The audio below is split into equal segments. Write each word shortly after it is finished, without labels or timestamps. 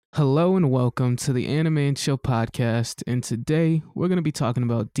Hello and welcome to the Anime and Chill podcast. And today we're going to be talking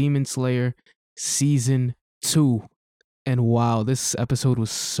about Demon Slayer Season 2. And wow, this episode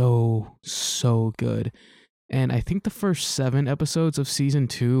was so good. And I think the first 7 episodes of Season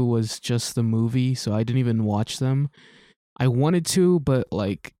 2 was just the movie, so I didn't even watch them. I wanted to, but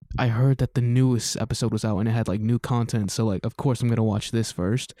I heard that the newest episode was out and it had new content, so of course I'm going to watch this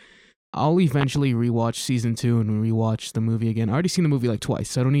first. I'll eventually rewatch season 2 and rewatch the movie again. I already seen the movie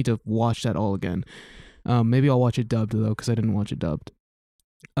twice, so I don't need to watch that all again. Maybe I'll watch it dubbed though, because I didn't watch it dubbed.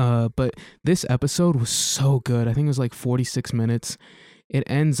 But this episode was so good. I think it was 46 minutes. It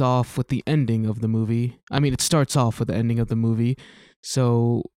ends off with the ending of the movie. I mean, it starts off with the ending of the movie.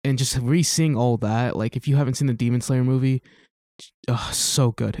 So, and just re-seeing all that, if you haven't seen the Demon Slayer movie,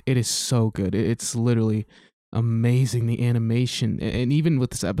 so good. It is so good. It's literally amazing, the animation. And even with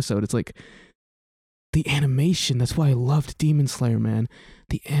this episode, it's the animation. That's why I loved Demon Slayer, man.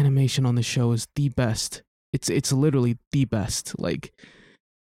 The animation on the show is the best. It's literally the best.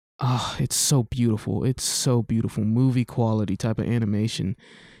 It's so beautiful. It's so beautiful. Movie quality type of animation.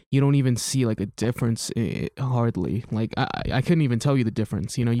 You don't even see a difference hardly. I couldn't even tell you the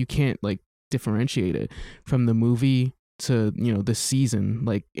difference. You can't differentiate it from the movie to this season.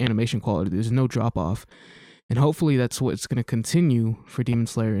 Animation quality, there's no drop off. And hopefully that's what's going to continue for Demon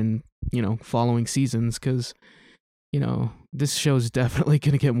Slayer in, following seasons, because, this show's definitely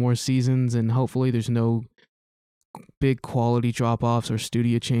going to get more seasons, and hopefully there's no big quality drop-offs or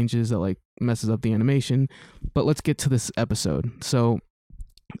studio changes that, messes up the animation. But let's get to this episode. So,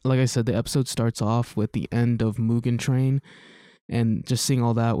 like I said, the episode starts off with the end of Mugen Train, and just seeing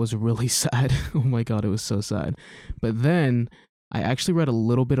all that was really sad. Oh my god, it was so sad. But then I actually read a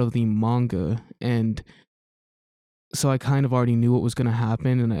little bit of the manga, and so I kind of already knew what was going to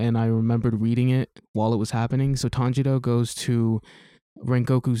happen, and I remembered reading it while it was happening. So Tanjiro goes to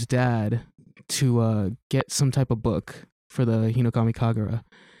Rengoku's dad to get some type of book for the Hinokami Kagura,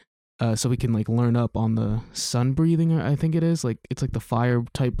 so we can learn up on the sun breathing. I think it is it's the fire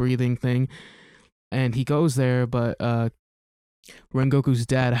type breathing thing. And he goes there, but Rengoku's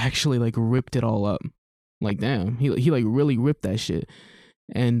dad actually ripped it all up. Damn, he really ripped that shit.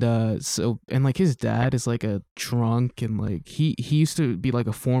 And his dad is a drunk, and he used to be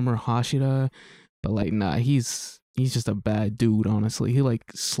a former Hashira, but nah, he's just a bad dude, honestly. He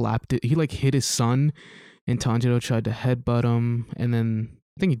slapped it, he hit his son, and Tanjiro tried to headbutt him, and then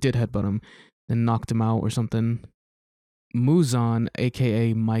I think he did headbutt him, then knocked him out or something. Muzan,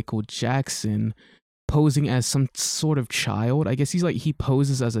 aka Michael Jackson, posing as some sort of child. I guess he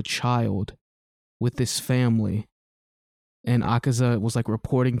poses as a child with this family. And Akaza was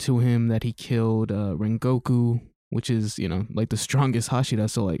reporting to him that he killed Rengoku, which is, the strongest Hashira.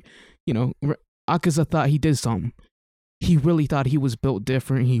 So Akaza thought he did something. He really thought he was built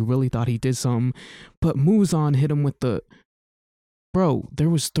different. He really thought he did something. But Muzan hit him with the, bro,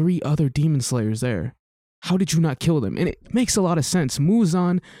 there was 3 other Demon Slayers there. How did you not kill them? And it makes a lot of sense.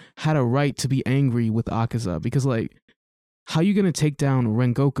 Muzan had a right to be angry with Akaza, because how you gonna take down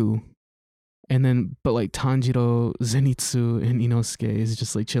Rengoku? And then, but Tanjiro, Zenitsu, and Inosuke is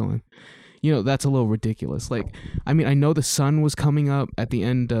just chilling. That's a little ridiculous. I mean, I know the sun was coming up at the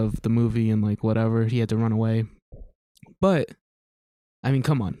end of the movie, and whatever, he had to run away. But, I mean,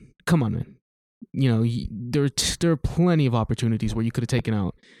 come on, man. There are plenty of opportunities where you could have taken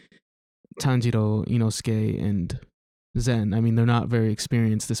out Tanjiro, Inosuke, and Zen. I mean, they're not very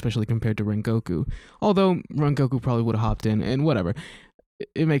experienced, especially compared to Rengoku. Although Rengoku probably would have hopped in, and whatever.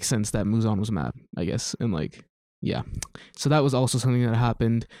 It makes sense that Muzan was mad, I guess. And yeah. So that was also something that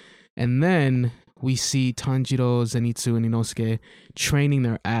happened. And then we see Tanjiro, Zenitsu, and Inosuke training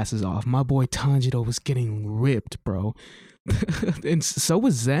their asses off. My boy Tanjiro was getting ripped, bro. And so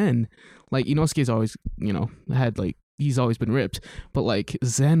was Zen. Inosuke's always, had he's always been ripped. But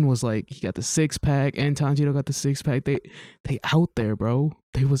Zen was he got the 6-pack, and Tanjiro got the 6-pack. They out there, bro.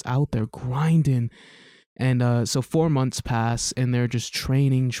 They was out there grinding. And so 4 months pass, and they're just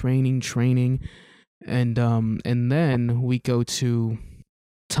training, and then we go to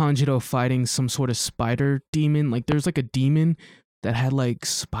Tanjiro fighting some sort of spider demon. There's a demon that had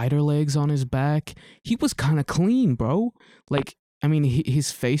spider legs on his back. He was kind of clean, bro. I mean,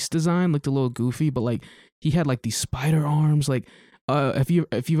 his face design looked a little goofy, but he had these spider arms. If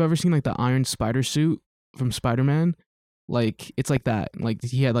you've ever seen the Iron Spider suit from Spider-Man. It's that.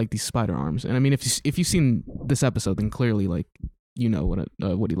 He had these spider arms, and I mean, if you've seen this episode, then clearly what he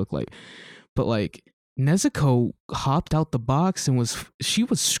looked like. But Nezuko hopped out the box and she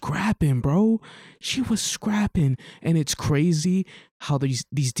was scrapping, bro. She was scrapping, and it's crazy how these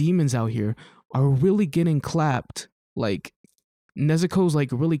demons out here are really getting clapped Nezuko's like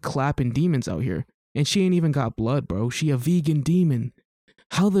really clapping demons out here. And she ain't even got blood, bro. She a vegan demon.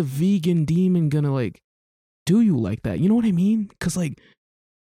 How the vegan demon gonna like do you like that? You know what I mean? Cause like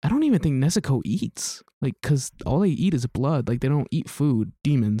I don't even think Nezuko eats. Like, cause all they eat is blood. Like they don't eat food,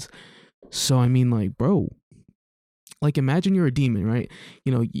 demons. So I mean like, bro, like imagine you're a demon, right?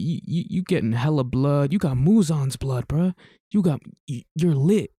 You know, you getting hella blood. You got Muzan's blood, bro. You're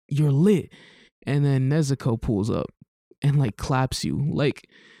lit. You're lit. And then Nezuko pulls up and like claps you. Like,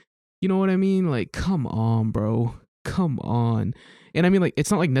 you know what I mean? Like, come on, bro. Come on. And I mean, like,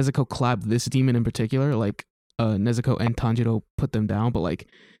 it's not like Nezuko clapped this demon in particular. Like, Nezuko and Tanjiro put them down. But like,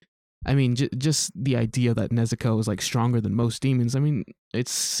 I mean, just the idea that Nezuko is like stronger than most demons. I mean,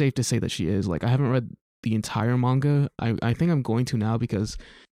 it's safe to say that she is. Like, I haven't read the entire manga. I think I'm going to now because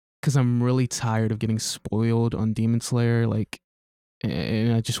I'm really tired of getting spoiled on Demon Slayer. Like,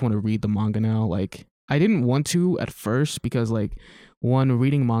 and I just want to read the manga now. Like, I didn't want to at first because like one,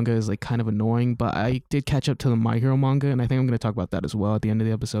 reading manga is like kind of annoying, but I did catch up to the My Hero manga, and I think I'm going to talk about that as well at the end of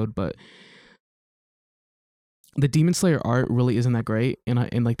the episode. But the Demon Slayer art really isn't that great,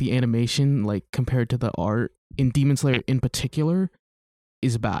 and like the animation, like compared to the art in Demon Slayer in particular,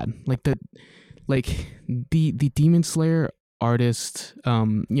 is bad. Like the Demon Slayer artist,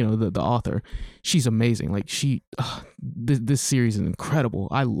 you know, the author, she's amazing. Like this series is incredible.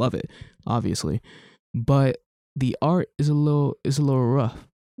 I love it, obviously, but the art is a little rough.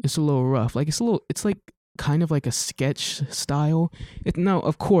 It's a little rough. Like it's like kind of like a sketch style. Now,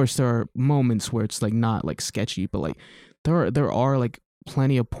 of course, there are moments where it's like not like sketchy, but like there are like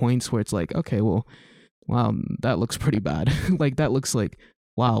plenty of points where it's like, okay, well, wow, that looks pretty bad. Like that looks like,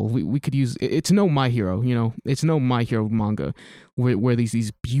 wow, we could use it's no My Hero, you know, it's no My Hero manga where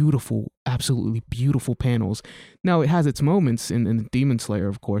these beautiful, absolutely beautiful panels. Now it has its moments in Demon Slayer,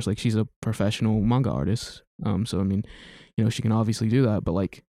 of course, like she's a professional manga artist, so I mean, you know, she can obviously do that, but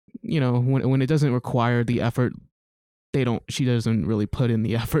like, you know, when it doesn't require the effort, she doesn't really put in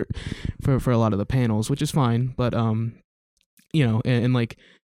the effort for a lot of the panels, which is fine, but you know, and like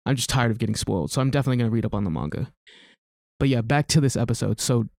I'm just tired of getting spoiled, so I'm definitely gonna read up on the manga. But yeah, back to this episode.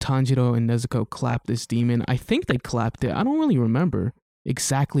 So Tanjiro and Nezuko clap this demon. I think they clapped it. I don't really remember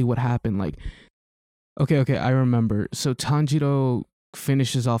exactly what happened. Like, okay, I remember. So Tanjiro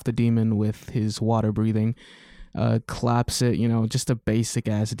finishes off the demon with his water breathing, claps it, you know, just a basic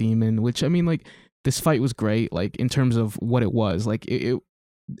ass demon, which I mean, like, this fight was great, like, in terms of what it was. Like,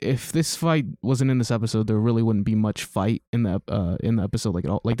 if this fight wasn't in this episode, there really wouldn't be much fight in the episode, like,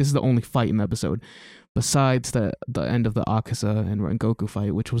 at all. Like, this is the only fight in the episode besides the end of the Akaza and Rengoku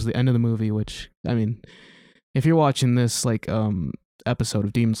fight, which was the end of the movie. Which, I mean, if you're watching this like episode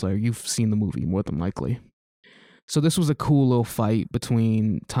of Demon Slayer, you've seen the movie more than likely. So this was a cool little fight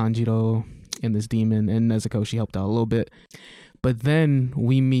between Tanjiro and this demon, and Nezuko, she helped out a little bit. But then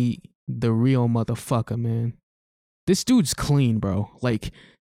we meet the real motherfucker, man. This dude's clean, bro. Like,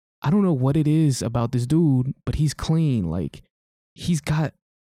 I don't know what it is about this dude, but he's clean. Like, he's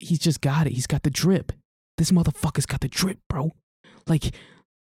just got it. He's got the drip. This motherfucker's got the drip, bro. Like,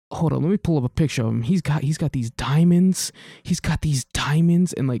 hold on, let me pull up a picture of him. He's got these diamonds. He's got these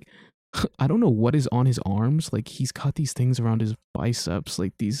diamonds, and like, I don't know what is on his arms. Like, he's got these things around his biceps,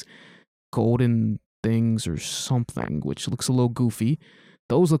 like these golden things or something, which looks a little goofy.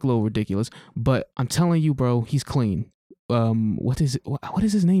 Those look a little ridiculous, but I'm telling you, bro, he's clean. What is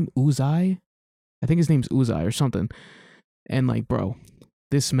his name? Uzai? I think his name's Uzai or something. And like, bro,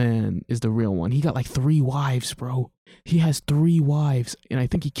 this man is the real one. He got like 3 wives, bro. He has 3 wives, and I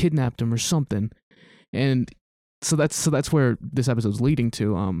think he kidnapped them or something. And so that's where this episode's leading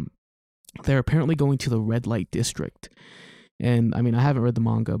to. They're apparently going to the red light district. And I mean, I haven't read the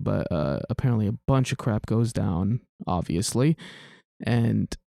manga, but apparently a bunch of crap goes down, obviously.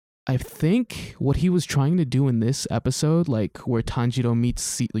 And I think what he was trying to do in this episode, like where Tanjiro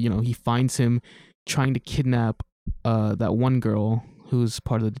meets, you know, he finds him trying to kidnap that one girl who's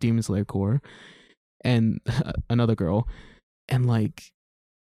part of the Demon Slayer Corps, and another girl, and like,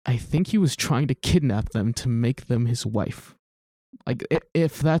 I think he was trying to kidnap them to make them his wife. Like,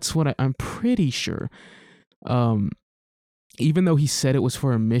 if that's what I'm pretty sure. Even though he said it was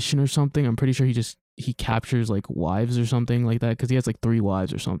for a mission or something, I'm pretty sure he captures like wives or something like that, because he has like 3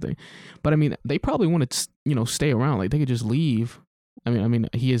 wives or something. But I mean, they probably want to, you know, stay around. Like, they could just leave. I mean,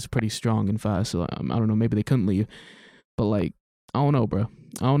 he is pretty strong and fast, so I don't know. Maybe they couldn't leave, but like, I don't know,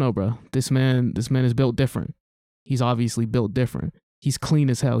 bro. This man is built different. He's obviously built different. He's clean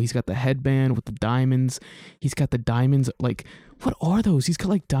as hell. He's got the headband with the diamonds. He's got the diamonds. Like, what are those? He's got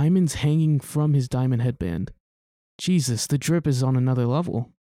like diamonds hanging from his diamond headband. Jesus, the drip is on another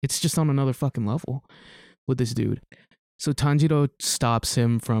level. It's just on another fucking level with this dude. So Tanjiro stops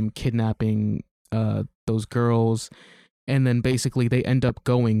him from kidnapping those girls, and then basically they end up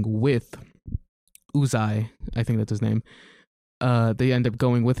going with Uzai, I think that's his name. They end up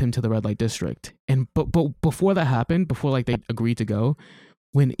going with him to the red light district. And but before that happened, before like they agreed to go,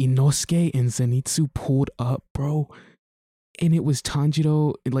 when Inosuke and Zenitsu pulled up, bro, and it was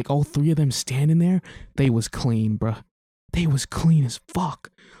Tanjiro, and like all three of them standing there, they was clean, bro. They was clean as fuck.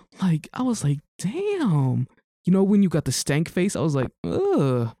 Like I was like, damn. You know when you got the stank face, I was like,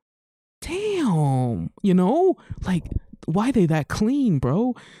 ugh, damn. You know, like why they that clean,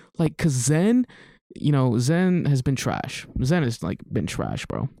 bro? Like, cause Zen, you know, Zen has been trash. Zen has like been trash,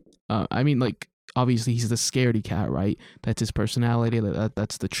 bro. I mean, like obviously he's the scaredy cat, right? That's his personality.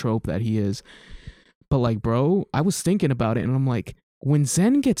 That's the trope that he is. But like, bro, I was thinking about it, and I'm like, when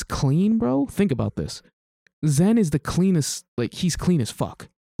Zen gets clean, bro, think about this. Zen is the cleanest. Like he's clean as fuck.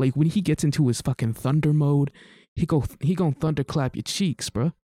 Like when he gets into his fucking thunder mode, he gonna thunderclap your cheeks,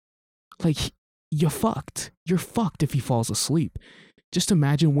 bro. Like you're fucked. You're fucked if he falls asleep. Just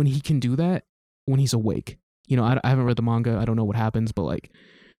imagine when he can do that when he's awake. You know, I haven't read the manga. I don't know what happens, but like,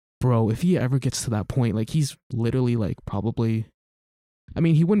 bro, if he ever gets to that point, like he's literally like probably, I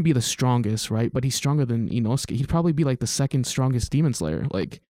mean, he wouldn't be the strongest, right? But he's stronger than Inosuke. He'd probably be like the second strongest Demon Slayer.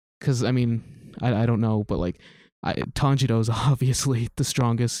 Like, because, I mean, I don't know, but like, Tanjiro's obviously the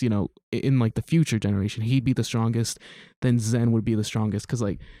strongest, you know, in like the future generation. He'd be the strongest, then Zen would be the strongest. Because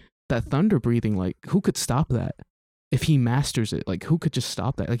like, that thunder breathing, like, who could stop that? If he masters it, like, who could just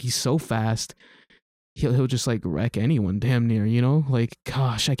stop that? Like, he's so fast. He'll just like wreck anyone damn near, you know? Like,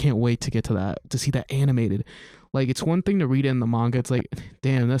 gosh, I can't wait to get to that, to see that animated. Like, it's one thing to read it in the manga. It's like,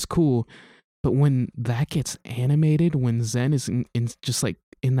 damn, that's cool. But when that gets animated, when Zen is in just like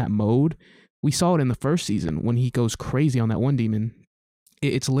in that mode, we saw it in the first season when he goes crazy on that one demon.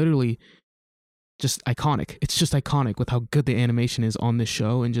 It's literally just iconic. It's just iconic with how good the animation is on this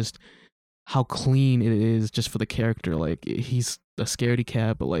show and just how clean it is just for the character. Like, he's a scaredy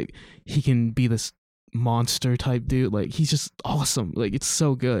cat, but like he can be this monster type dude. Like, he's just awesome. Like, it's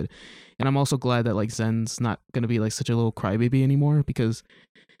so good. And I'm also glad that like Zen's not gonna be like such a little crybaby anymore, because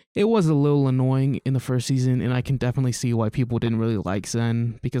it was a little annoying in the first season, and I can definitely see why people didn't really like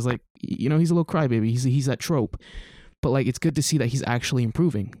Zen, because like, you know, he's a little crybaby. He's that trope. But like, it's good to see that he's actually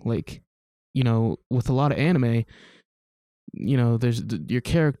improving. Like, you know, with a lot of anime, you know, there's your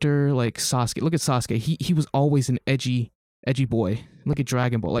character like Sasuke. Look at Sasuke. He was always an edgy boy. Look at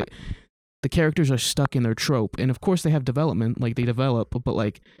Dragon Ball. Like, the characters are stuck in their trope, and of course they have development, like they develop, but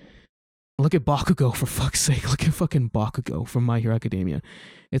like, look at Bakugo, for fuck's sake. Look at fucking Bakugo from My Hero Academia.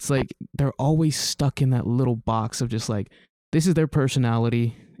 It's like they're always stuck in that little box of just like, this is their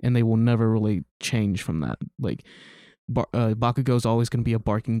personality, and they will never really change from that. Like, Bakugo's always going to be a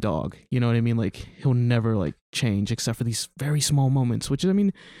barking dog. You know what I mean? Like, he'll never like change except for these very small moments, which, I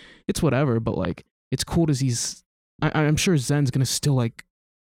mean, it's whatever, but like, it's cool to see. I'm sure Zen's going to still like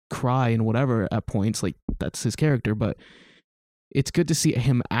cry and whatever at points. Like, that's his character, but it's good to see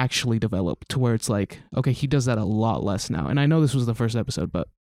him actually develop to where it's like, okay, he does that a lot less now. And I know this was the first episode, but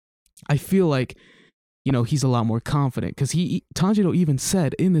I feel like, you know, he's a lot more confident, because Tanjiro even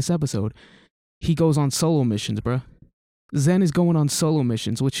said in this episode, he goes on solo missions, bruh. Zen is going on solo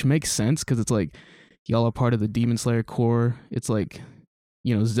missions, which makes sense, because it's like, y'all are part of the Demon Slayer core. It's like,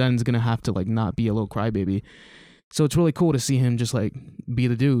 you know, Zen's gonna have to like not be a little crybaby. So it's really cool to see him just like be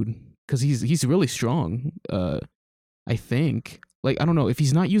the dude, because he's really strong. I think, like, I don't know if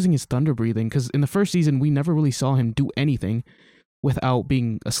he's not using his thunder breathing, because in the first season we never really saw him do anything without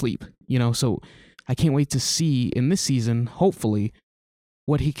being asleep, you know. So I can't wait to see in this season, hopefully,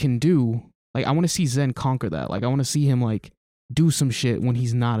 what he can do. Like, I want to see Zen conquer that. Like, I want to see him like do some shit when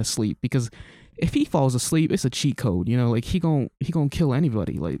he's not asleep, because if he falls asleep, it's a cheat code, you know. Like, he gon' kill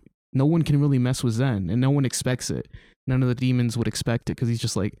anybody. Like, no one can really mess with Zen, and no one expects it. None of the demons would expect it, because he's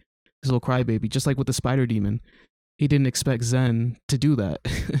just like this little crybaby, just like with the spider demon. He didn't expect Zen to do that.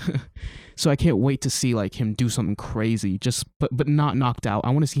 So I can't wait to see like him do something crazy, just but not knocked out. I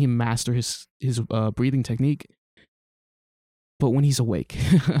want to see him master his breathing technique, but when he's awake.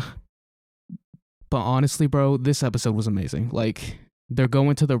 But honestly, bro, this episode was amazing. Like, they're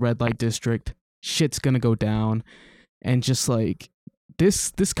going to the red light district, shit's gonna go down, and just like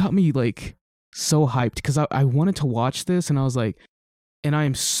this got me like so hyped, because I wanted to watch this, and I was like, and I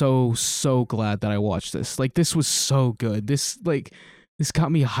am so glad that I watched this. Like, this was so good. This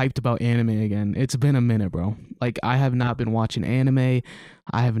got me hyped about anime again. It's been a minute, bro. Like, I have not been watching anime.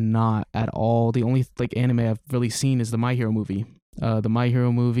 I have not at all. The only like anime I've really seen is the My Hero movie. The My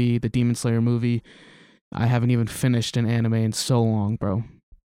Hero movie, the Demon Slayer movie. I haven't even finished an anime in so long, bro.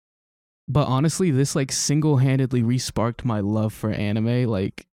 But honestly, this like single-handedly resparked my love for anime,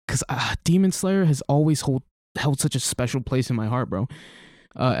 like, cause Demon Slayer has always held such a special place in my heart, bro.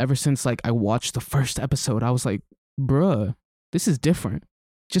 Ever since like I watched the first episode, I was like, bruh, this is different.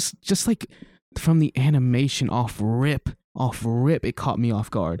 Just like from the animation off rip, it caught me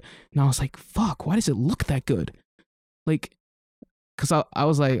off guard, and I was like, fuck, why does it look that good? Like, cause I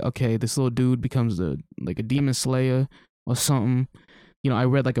was like, okay, this little dude becomes like a demon slayer or something. You know, I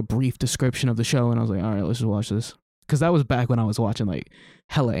read like a brief description of the show, and I was like, all right, let's just watch this. Cause that was back when I was watching like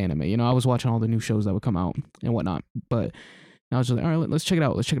hella anime. You know, I was watching all the new shows that would come out and whatnot. But I was just like, all right, let's check it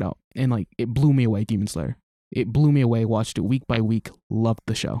out. Let's check it out. And like, it blew me away, Demon Slayer. It blew me away. Watched it week by week. Loved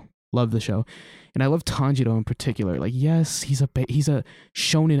the show. Loved the show. And I love Tanjiro in particular. Like, yes, he's a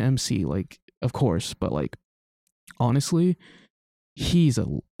shonen MC, like, of course, but like, honestly, he's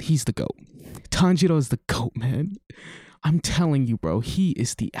the GOAT. Tanjiro is the GOAT, man. I'm telling you, bro, he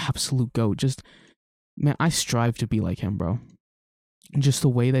is the absolute GOAT. Just, man, I strive to be like him, bro. And just the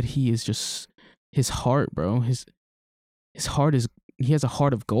way that he is, just his heart, bro. His heart is, he has a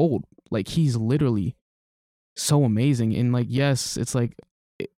heart of gold. Like, he's literally so amazing. And like, yes, it's like,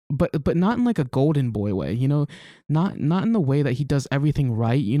 but not in like a golden boy way, you know, not in the way that he does everything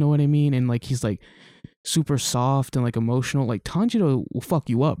right, you know what I mean? And like, he's like super soft and like emotional. Like, Tanjiro will fuck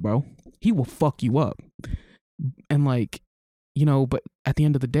you up, bro. He will fuck you up. And like, you know, but at the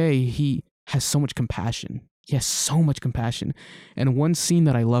end of the day, he has so much compassion. He has so much compassion. And one scene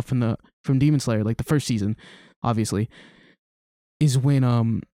that I love from Demon Slayer, like the first season, obviously, is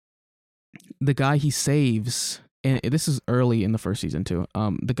when the guy he saves, and this is early in the first season too.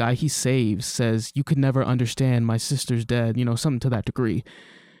 The guy he saves says, "You could never understand, my sister's dead," you know, something to that degree.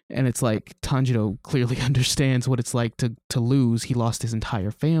 And it's like, Tanjiro clearly understands what it's like to lose. He lost his entire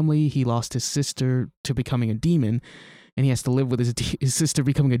family. He lost his sister to becoming a demon, and he has to live with his sister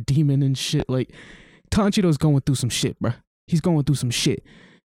becoming a demon and shit. Like, Tanjiro's going through some shit, bruh. He's going through some shit.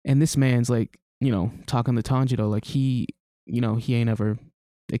 And this man's like, you know, talking to Tanjiro like he ain't ever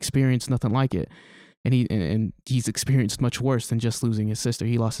experienced nothing like it. And he's experienced much worse than just losing his sister.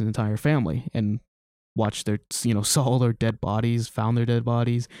 He lost his entire family and watched their, you know, saw all their dead bodies, found their dead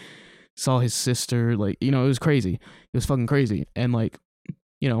bodies, saw his sister, like, you know, it was crazy. It was fucking crazy. And like,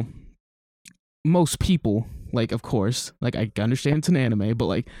 you know, most people, like, of course, like, I understand it's an anime, but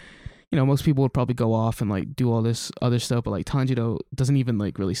like, you know, most people would probably go off and like do all this other stuff, but like, Tanjiro doesn't even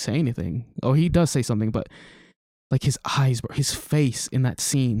like really say anything. Oh, he does say something, but like, his eyes, bro, his face in that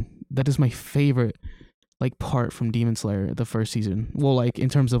scene, that is my favorite like part from Demon Slayer, the first season. Well, like, in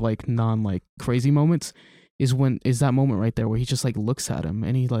terms of like non like crazy moments, is that moment right there where he just like looks at him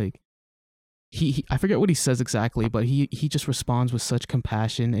and he like he I forget what he says exactly, but he just responds with such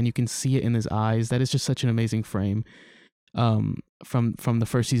compassion, and you can see it in his eyes. That is just such an amazing frame. From the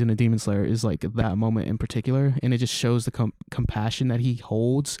first season of Demon Slayer, is like that moment in particular, and it just shows the compassion that he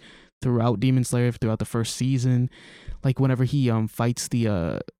holds throughout Demon Slayer, throughout the first season. Like, whenever he fights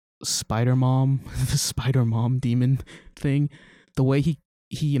the Spider Mom, the Spider Mom demon thing, the way he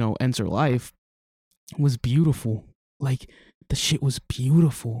you know, ends her life was beautiful. Like, the shit was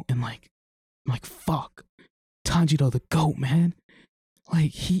beautiful. And like, I'm like, fuck, Tanjiro the GOAT, man.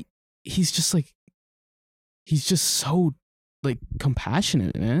 Like, he's just like, he's just so like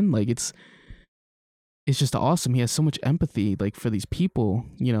compassionate, man. Like, it's just awesome. He has so much empathy, like, for these people,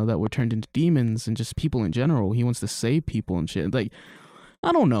 you know, that were turned into demons, and just people in general. He wants to save people and shit. Like,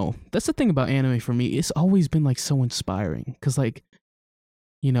 I don't know. That's the thing about anime for me. It's always been like so inspiring, because like,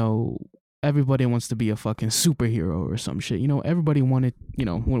 you know, everybody wants to be a fucking superhero or some shit. You know, everybody wanted, you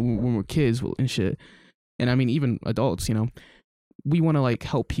know, when we're kids and shit. And I mean, even adults, you know, we want to like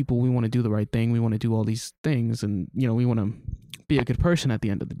help people. We want to do the right thing. We want to do all these things, and you know, we want to be a good person at the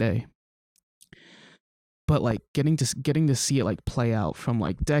end of the day. But like, getting to see it like play out from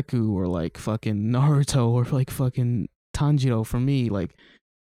like Deku or like fucking Naruto or like fucking Tanjiro, for me, like,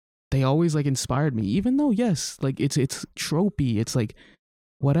 they always like inspired me. Even though, yes, like, it's tropey, it's like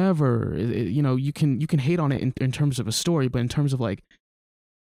whatever, you know, you can hate on it in terms of a story, but in terms of like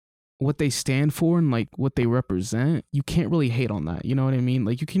what they stand for and like what they represent, you can't really hate on that. You know what I mean?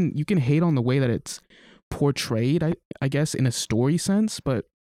 Like, you can hate on the way that it's portrayed, I guess, in a story sense, but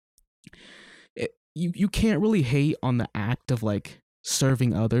you can't really hate on the act of like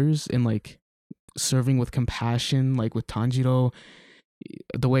serving others and like serving with compassion, like with Tanjiro.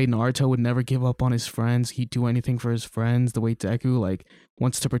 The way Naruto would never give up on his friends, he'd do anything for his friends. The way Deku like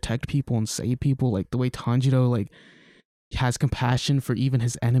wants to protect people and save people, like the way Tanjiro like has compassion for even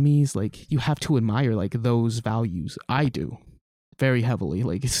his enemies. Like, you have to admire like those values. I do, very heavily.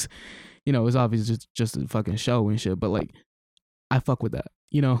 Like, it's, you know, it's obviously just a fucking show and shit, but like, I fuck with that.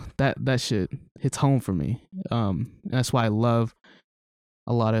 that shit hits home for me. That's why I love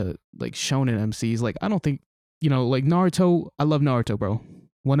a lot of like shonen MCs. Like I don't think like Naruto. I love Naruto, bro.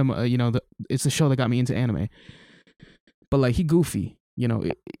 One of my it's the show that got me into anime. But like he goofy.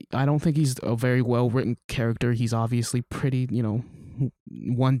 I don't think he's a very well written character. He's obviously pretty,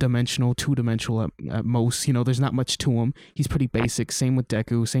 one dimensional, two dimensional at most. There's not much to him. He's pretty basic. Same with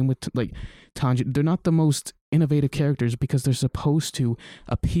Deku. Same with like Tanjiro. They're not the most innovative characters because they're supposed to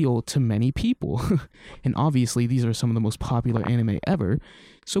appeal to many people. And obviously these are some of the most popular anime ever.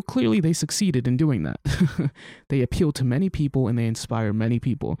 So clearly they succeeded in doing that. They appeal to many people and they inspire many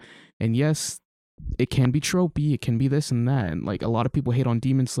people. And yes, it can be tropey, it can be this and that. And like a lot of people hate on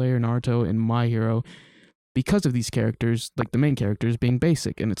Demon Slayer, Naruto, and My Hero because of these characters, like the main characters being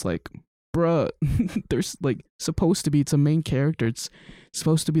basic. And it's like, bruh, there's like supposed to be, it's a main character. It's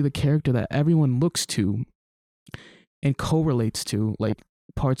supposed to be the character that everyone looks to and correlates to, like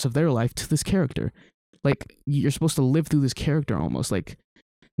parts of their life to this character. Like you're supposed to live through this character almost. Like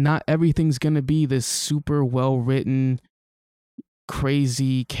not everything's gonna be this super well written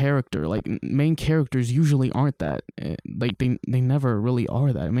crazy character. Like main characters usually aren't that. Like they never really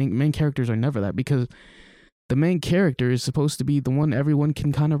are that. Main characters are never that because the main character is supposed to be the one everyone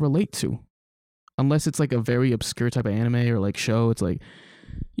can kind of relate to, unless it's like a very obscure type of anime or like show. It's like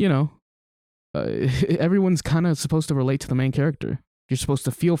everyone's kind of supposed to relate to the main character. You're supposed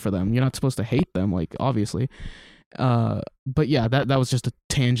to feel for them. You're not supposed to hate them, like obviously. But yeah, that was just a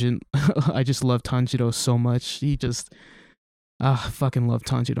tangent. I just love Tanjiro so much. He just I fucking love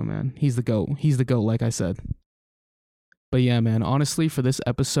Tanjiro, man. He's the GOAT. He's the GOAT, like I said. But yeah, man, honestly, for this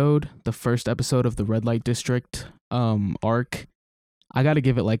episode, the first episode of the Red Light District arc, I gotta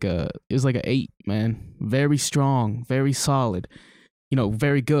give it it was like an 8, man. Very strong, very solid.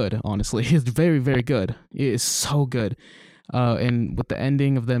 Very good, honestly. It's very, very good. It is so good. And with the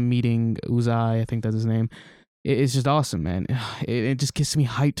ending of them meeting Uzai, I think that's his name, it's just awesome, man. It just gets me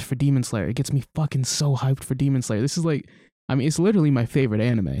hyped for Demon Slayer. It gets me fucking so hyped for Demon Slayer. This is like, it's literally my favorite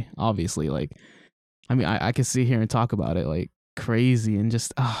anime, obviously. Like, I can sit here and talk about it like crazy and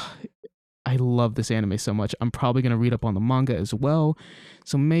just, I love this anime so much. I'm probably going to read up on the manga as well.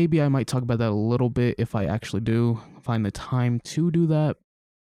 So maybe I might talk about that a little bit if I actually do find the time to do that.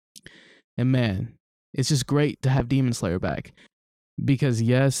 And man, it's just great to have Demon Slayer back. Because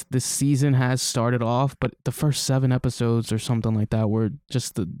yes, this season has started off, but the first 7 episodes or something like that were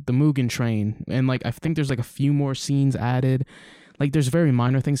just the Mugen Train. And like, I think there's like a few more scenes added. Like there's very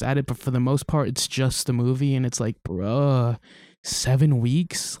minor things added, but for the most part, it's just the movie. And it's like, bruh, 7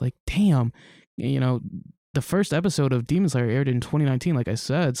 weeks? Like, damn. The first episode of Demon Slayer aired in 2019, like I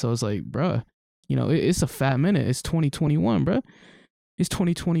said. So it's like, bruh, it's a fat minute. It's 2021, bruh. It's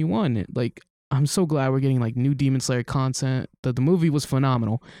 2021. I'm so glad we're getting like new Demon Slayer content. The movie was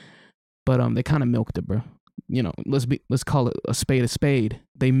phenomenal, but they kind of milked it, bro. Let's call it a spade.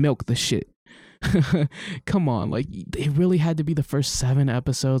 They milked the shit. Come on, like it really had to be the first 7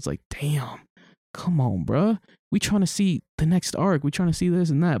 episodes. Like, damn, come on, bro. We trying to see the next arc. We trying to see this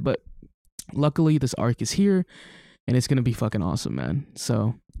and that. But luckily, this arc is here, and it's gonna be fucking awesome, man.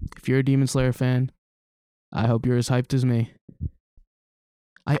 So if you're a Demon Slayer fan, I hope you're as hyped as me.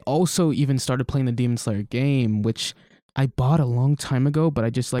 I also even started playing the Demon Slayer game, which I bought a long time ago, but I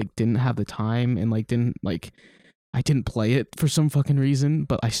just like didn't have the time and I didn't play it for some fucking reason,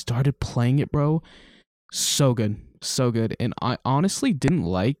 but I started playing it, bro. So good. So good. And I honestly didn't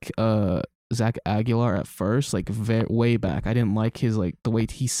like Zach Aguilar at first, like way back. I didn't like his the way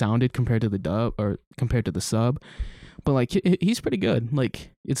he sounded compared to the dub or compared to the sub. But like he's pretty good.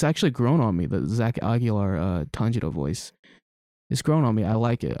 Like it's actually grown on me, the Zach Aguilar Tanjiro voice. It's grown on me. I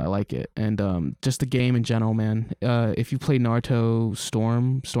like it. And just the game in general, man. If you play Naruto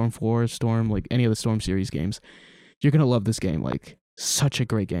Storm 4, Storm, like any of the Storm series games, you're gonna love this game. Like such a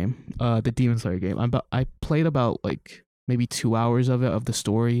great game. The Demon Slayer game. I played about like maybe 2 hours of it, of the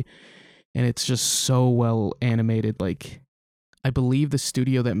story, and it's just so well animated. Like I believe the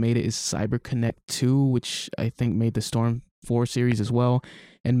studio that made it is CyberConnect 2, which I think made the Storm 4 series as well.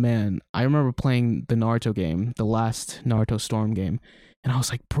 And man, I remember playing the Naruto game, the last Naruto Storm game, and I was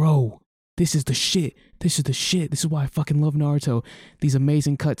like, bro, this is the shit. This is the shit. This is why I fucking love Naruto. These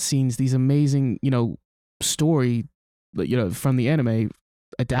amazing cutscenes, these amazing, story, from the anime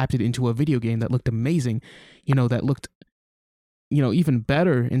adapted into a video game that looked amazing, that looked, even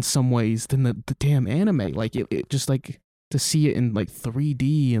better in some ways than the damn anime. Like it just like to see it in like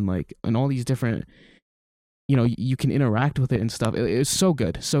 3D and like and all these different, you can interact with it and stuff. It's so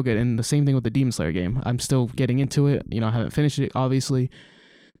good, so good. And the same thing with the Demon Slayer game. I'm still getting into it. I haven't finished it, obviously.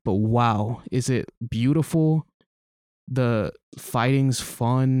 But wow, is it beautiful? The fighting's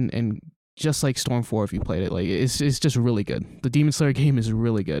fun, and just like Storm 4, if you played it, like it's just really good. The Demon Slayer game is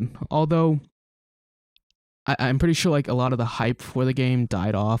really good. Although I'm pretty sure like a lot of the hype for the game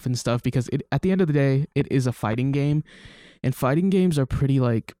died off and stuff, because at the end of the day, it is a fighting game, and fighting games are pretty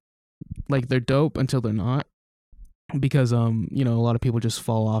like they're dope until they're not, because a lot of people just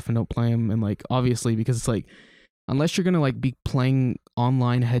fall off and don't play them, and like obviously because it's like, unless you're gonna like be playing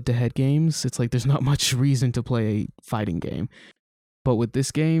online head-to-head games, it's like there's not much reason to play a fighting game. But with this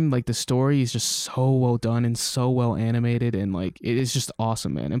game, like the story is just so well done and so well animated, and like it is just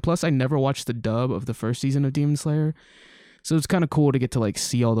awesome, man. And plus, I never watched the dub of the first season of Demon Slayer, so it's kind of cool to get to like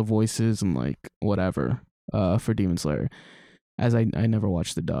see all the voices and like whatever for Demon Slayer, as I never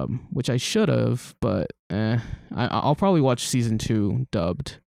watched the dub, which I should have, but I'll probably watch season 2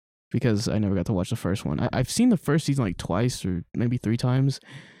 dubbed, because I never got to watch the first one. I've seen the first season like twice or maybe 3 times.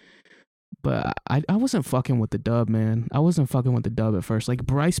 But I wasn't fucking with the dub, man. I wasn't fucking with the dub at first. Like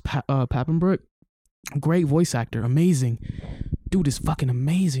Bryce Papenbrook, great voice actor, amazing. Dude is fucking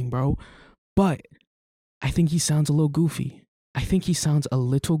amazing, bro. But I think he sounds a little goofy. I think he sounds a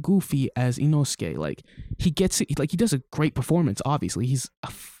little goofy as Inosuke. Like he gets it. Like he does a great performance. Obviously, he's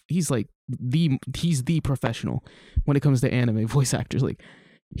the professional when it comes to anime voice actors. Like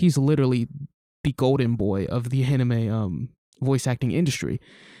he's literally the golden boy of the anime voice acting industry.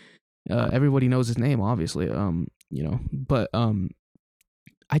 Everybody knows his name, obviously. But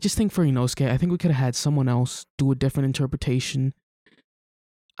I just think for Inosuke, I think we could have had someone else do a different interpretation.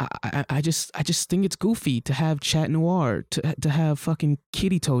 I just think it's goofy to have Chat Noir, to have fucking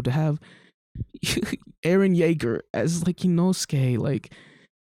Kirito, to have Eren Yeager as like Inosuke, like,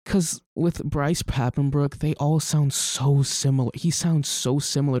 cause with Bryce Papenbrook, they all sound so similar. He sounds so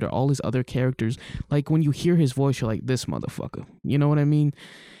similar to all his other characters. Like when you hear his voice, you're like, this motherfucker. You know what I mean?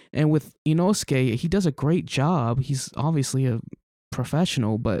 And with Inosuke, he does a great job. He's obviously a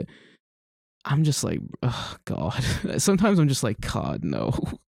professional, but I'm just like, oh God. Sometimes I'm just like, God, no.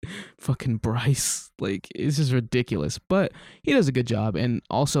 Fucking Bryce. Like, it's just ridiculous. But he does a good job. And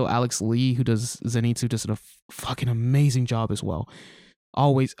also Alex Lee, who does Zenitsu, does a fucking amazing job as well.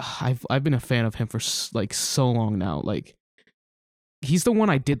 Always, I've been a fan of him for like so long now. Like, he's the one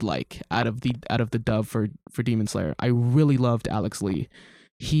I did like out of the dub for Demon Slayer. I really loved Alex Lee.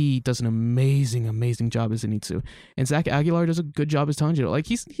 He does an amazing job as Zenitsu. And Zach Aguilar does a good job as Tanjiro. Like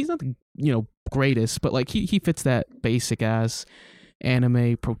he's not the greatest, but like he fits that basic ass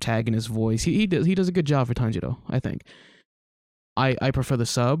anime protagonist voice. He does a good job for Tanjiro, I think. I prefer the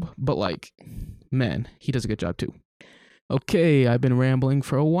sub, but like, man, he does a good job too. Okay, I've been rambling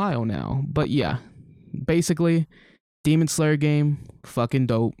for a while now, but yeah, basically, Demon Slayer game, fucking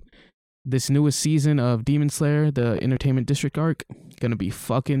dope. This newest season of Demon Slayer, the Entertainment District arc, gonna be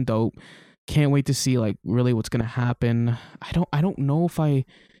fucking dope. Can't wait to see like really what's gonna happen. I don't know if I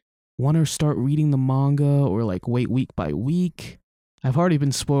want to start reading the manga or like wait week by week. I've already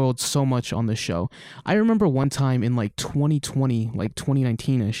been spoiled so much on this show. I remember one time in like 2020, like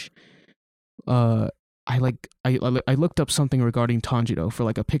 2019ish, I looked up something regarding Tanjiro for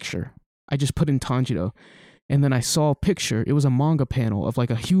like a picture. I just put in Tanjiro, and then I saw a picture. It was a manga panel of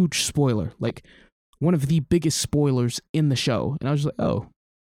like a huge spoiler, like one of the biggest spoilers in the show. And I was like, oh,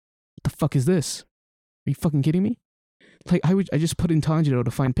 what the fuck is this? Are you fucking kidding me? Like I just put in Tanjiro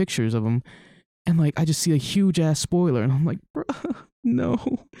to find pictures of him, and like I just see a huge ass spoiler, and I'm like, bruh,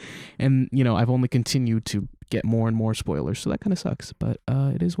 no. And I've only continued to get more and more spoilers, so that kind of sucks. But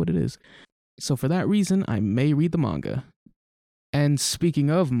it is what it is. So for that reason, I may read the manga. And speaking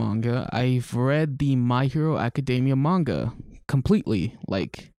of manga, I've read the My Hero Academia manga completely.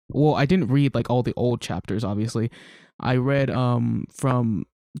 Like, well, I didn't read like all the old chapters, obviously. I read I'm all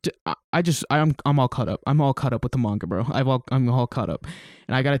caught up. I'm all caught up with the manga, bro. I'm all caught up.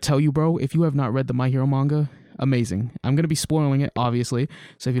 And I gotta tell you, bro, if you have not read the My Hero manga, amazing. I'm gonna be spoiling it, obviously.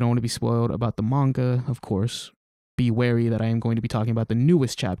 So if you don't want to be spoiled about the manga, of course, be wary that I am going to be talking about the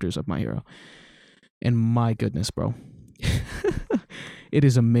newest chapters of My Hero. And my goodness, bro. It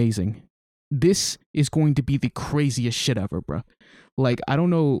is amazing. This is going to be the craziest shit ever, bro. Like, I don't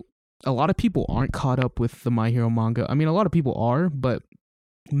know, a lot of people aren't caught up with the My Hero manga. I mean, a lot of people are, but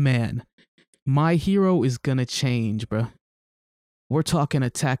man, My Hero is gonna change, bro. We're talking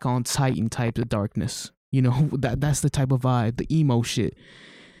Attack on Titan type of darkness. That's the type of vibe, the emo shit.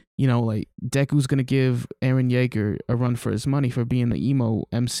 Like Deku's gonna give Eren Yeager a run for his money for being the emo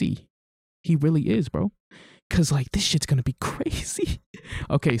MC. He really is, bro. Cause like this shit's gonna be crazy.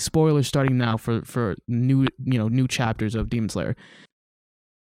 Okay, spoilers starting now for new chapters of Demon Slayer.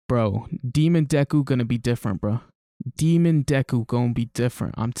 Bro, Demon Deku gonna be different, bro. Demon Deku gonna be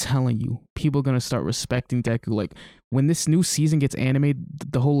different. I'm telling you. People gonna start respecting Deku. Like, when this new season gets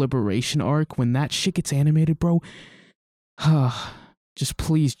animated, the whole Liberation arc, when that shit gets animated, bro, just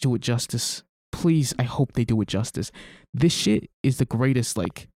please do it justice. Please, I hope they do it justice. This shit is the greatest,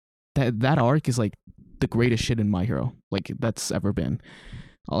 like, that arc is, like, the greatest shit in My Hero, like, that's ever been.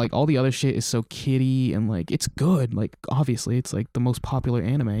 Like, all the other shit is so kiddie, and, like, it's good. Like, obviously, it's, like, the most popular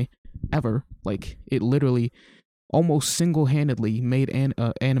anime ever. Like, it literally almost single-handedly made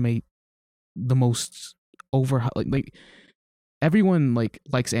anime the most over, like everyone like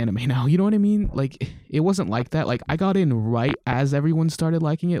likes anime now, you know what I mean? Like, it wasn't like that. Like, I got in right as everyone started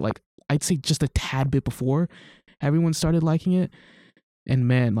liking it. Like, I'd say just a tad bit before everyone started liking it. And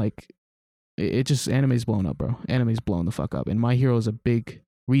man, like, it just, anime's blown up, bro. Anime's blown the fuck up, and My Hero is a big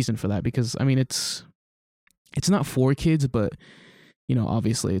reason for that, because I mean, it's not for kids, but you know,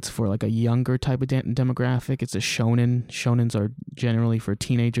 obviously it's for like a younger type of demographic. It's a shonen. Shonens are generally for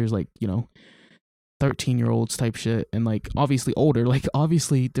teenagers, like, you know, 13-year-olds type shit, and like obviously older. Like,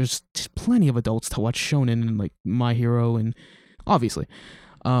 obviously there's plenty of adults to watch shonen and like My Hero, and obviously,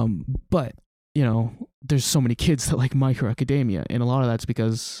 but you know, there's so many kids that like My Hero Academia, and a lot of that's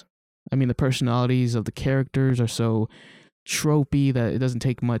because, I mean, the personalities of the characters are so tropey that it doesn't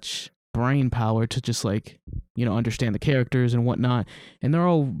take much brain power to just like, you know, understand the characters and whatnot, and they're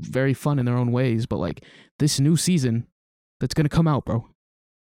all very fun in their own ways. But like, this new season that's gonna come out, bro,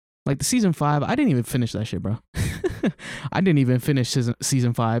 like the season 5, I didn't even finish that shit, bro. I didn't even finish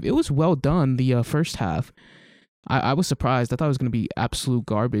season 5. It was well done, the first half. I was surprised. I thought it was gonna be absolute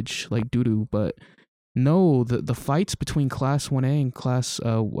garbage, like doo-doo, but no, the fights between Class 1A and Class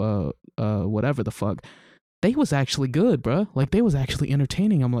whatever the fuck, they was actually good, bro. Like, they was actually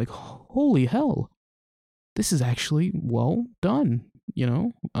entertaining. I'm like, holy hell, this is actually well done, you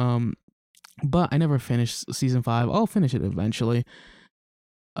know? But I never finished season 5. I'll finish it eventually.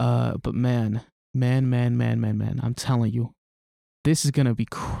 But man, I'm telling you, this is gonna be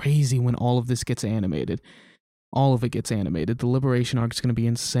crazy when all of this gets animated. All of it gets animated. The Liberation arc is gonna be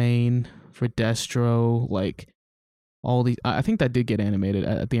insane for Destro. Like, all these, I think that did get animated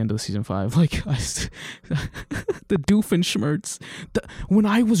at the end of the season 5. Like, the Doofenshmirtz. When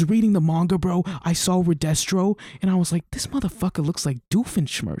I was reading the manga, bro, I saw Redestro, and I was like, this motherfucker looks like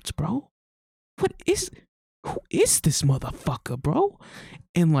Doofenshmirtz, bro. Who is this motherfucker, bro?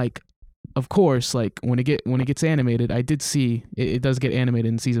 And like, of course, like when it gets animated, I did see it does get animated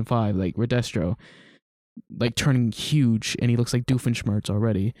in season 5, like Redestro, like turning huge, and he looks like Doofenshmirtz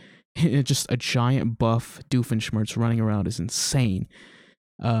already. And just a giant buff Doofenshmirtz running around is insane.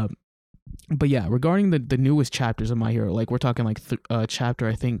 But yeah, regarding the newest chapters of My Hero, like we're talking like chapter,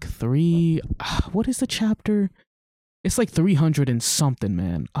 I think 3. What is the chapter? It's like 300 and something,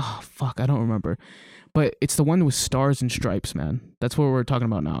 man. Oh fuck, I don't remember. But it's the one with Stars and Stripes, man. That's what we're talking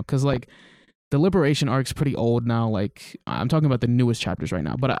about now. Because like, the Liberation arc's pretty old now. Like, I'm talking about the newest chapters right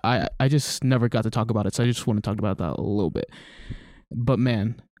now. But I just never got to talk about it, so I just want to talk about that a little bit. But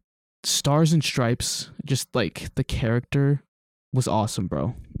man, Stars and Stripes, just like the character was awesome,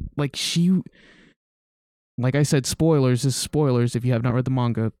 bro. Like, like I said, spoilers is spoilers. If you have not read the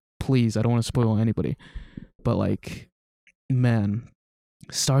manga, please, I don't want to spoil anybody. But like, man,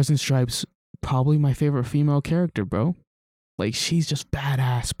 Stars and Stripes, probably my favorite female character, bro. Like, she's just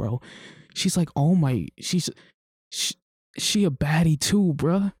badass, bro. She's like, she a baddie too,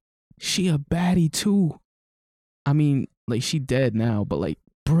 bruh. She a baddie too. I mean, like, she dead now, but like,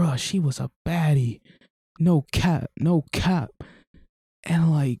 bruh, she was a baddie. No cap.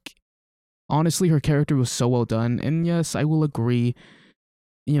 And like, honestly, her character was so well done. And yes, I will agree,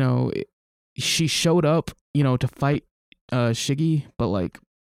 you know, she showed up, you know, to fight Shiggy, but like,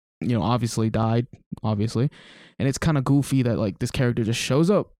 you know, obviously died, obviously. And it's kind of goofy that like this character just shows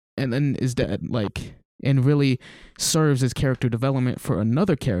up and then is dead, like, and really serves as character development for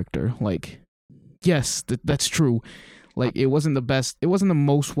another character. Like, yes, that's true. Like, it wasn't the best, it wasn't the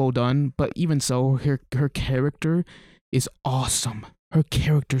most well done, but even so, her character is awesome. Her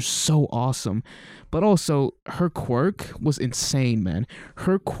character's so awesome. But also, her quirk was insane, man.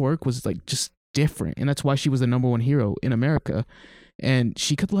 Her quirk was like just different, and that's why she was the #1 hero in America. And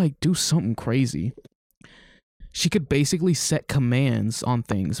she could like do something crazy. She could basically set commands on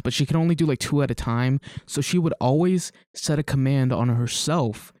things, but she could only do like 2 at a time. So she would always set a command on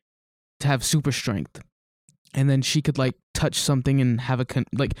herself to have super strength. And then she could like touch something and have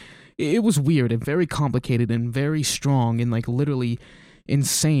like, it was weird and very complicated and very strong and like literally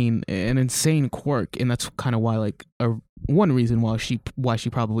insane, an insane quirk. And that's kind of why like one reason why she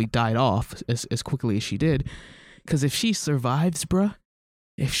probably died off as quickly as she did. Because if she survives, bruh,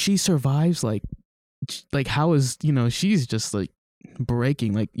 if she survives, like, like how is, she's just like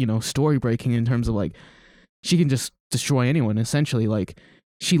breaking, like, story breaking in terms of like she can just destroy anyone essentially. Like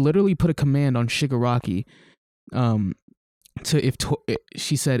she literally put a command on Shigaraki, um to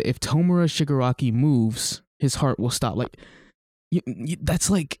she said if Tomura Shigaraki moves, his heart will stop. Like that's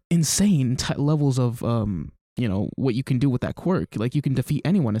like insane levels of what you can do with that quirk. Like you can defeat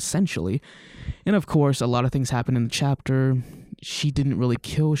anyone essentially. And of course, a lot of things happen in the chapter. She didn't really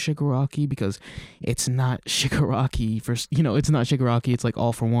kill Shigaraki because it's not Shigaraki it's not Shigaraki. It's like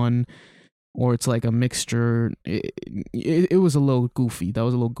All For One, or it's like a mixture. It was a little goofy. That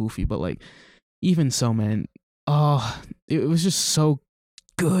was a little goofy, but like even so, man, it was just so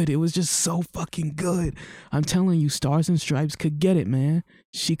good. It was just so fucking good. I'm telling you, Stars and Stripes could get it, man.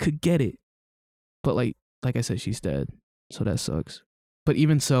 She could get it. But like I said, she's dead, so that sucks. But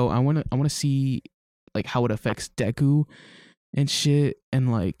even so, I wanna see like how it affects Deku and shit,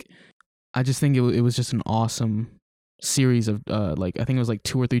 and like I just think it was just an awesome series of like I think it was like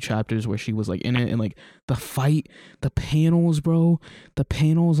 2 or 3 chapters where she was like in it, and like the fight, the panels, bro, the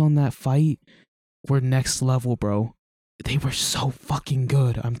panels on that fight were next level, bro. They were so fucking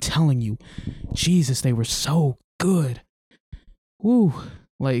good. I'm telling you, Jesus, they were so good. Woo,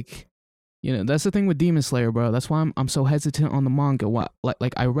 like. That's the thing with Demon Slayer, bro. That's why I'm so hesitant on the manga. Why,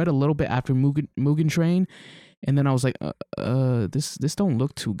 like I read a little bit after Mugen Train, and then I was like, this don't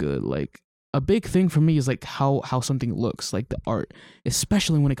look too good. Like a big thing for me is like how something looks, like the art,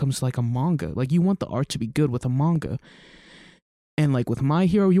 especially when it comes to like a manga. Like you want the art to be good with a manga. And like with My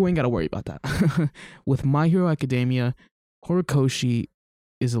Hero, you ain't gotta worry about that. With My Hero Academia, Horikoshi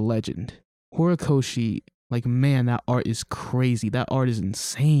is a legend. Horikoshi, like man, that art is crazy. That art is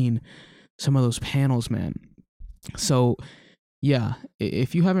insane. Some of those panels, man. So yeah,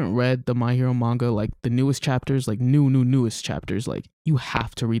 if you haven't read the My Hero manga, like the newest chapters, like newest chapters, like you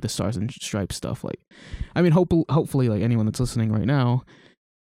have to read the Stars and Stripes stuff. Like I mean, hopefully like anyone that's listening right now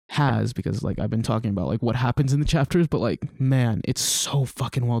has, because like I've been talking about like what happens in the chapters, but like man, it's so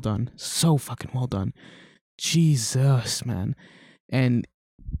fucking well done. So fucking well done. Jesus, man. And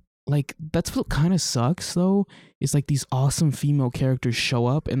like that's what kind of sucks though, is like these awesome female characters show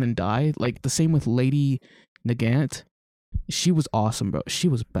up and then die. Like the same with Lady Nagant. She was awesome, bro. She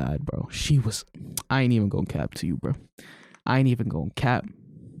was bad, bro. I ain't even gonna cap to you, bro. I ain't even gonna cap.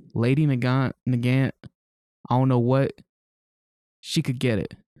 Lady Nagant, I don't know what, she could get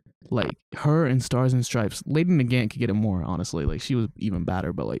it. Like her and Stars and Stripes, Lady Nagant could get it more, honestly. Like she was even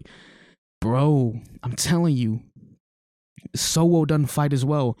badder, but like, bro, I'm telling you, so well done fight as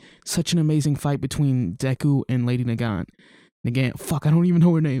well. Such an amazing fight between Deku and Lady Nagant. Fuck, I don't even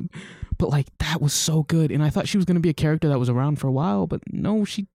know her name. But like that was so good. And I thought she was gonna be a character that was around for a while, but no,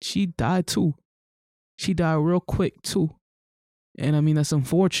 she died too. She died real quick too. And I mean that's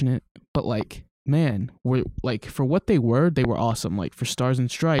unfortunate. But like, man, we're like for what they were awesome. Like for Stars and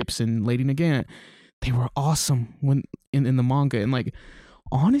Stripes and Lady Nagant, they were awesome when in the manga. And like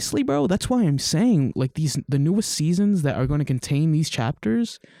honestly, bro, that's why I'm saying like the newest seasons that are going to contain these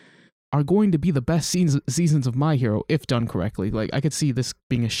chapters are going to be the best seasons of My Hero if done correctly. Like I could see this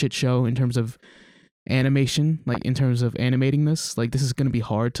being a shit show in terms of animation, like in terms of animating this. Like this is going to be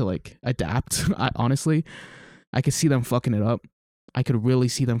hard to like adapt. Honestly, I could see them fucking it up. I could really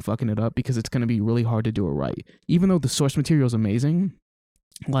see them fucking it up because it's going to be really hard to do it right. Even though the source material is amazing,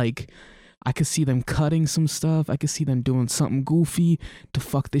 like I could see them cutting some stuff. I could see them doing something goofy to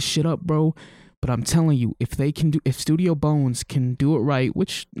fuck this shit up, bro. But I'm telling you, if Studio Bones can do it right,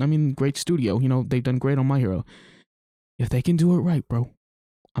 which, I mean, great studio, they've done great on My Hero. If they can do it right, bro,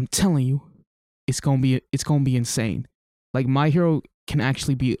 I'm telling you, it's gonna be insane. Like My Hero can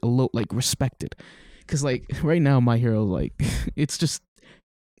actually be a little like respected. Cause like right now, My Hero, like, it's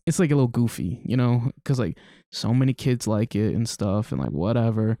like a little goofy, cause like so many kids like it and stuff and like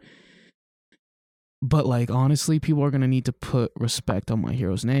whatever. But like honestly, people are gonna need to put respect on My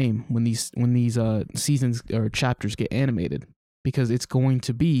Hero's name when these seasons or chapters get animated, because it's going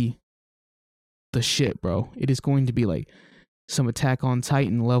to be the shit, bro. It is going to be like some Attack on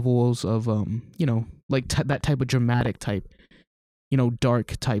Titan levels of like that type of dramatic type,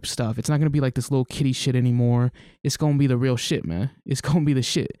 dark type stuff. It's not gonna be like this little kiddie shit anymore. It's gonna be the real shit, man. It's gonna be the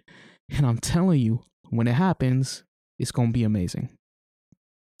shit, and I'm telling you, when it happens, it's gonna be amazing.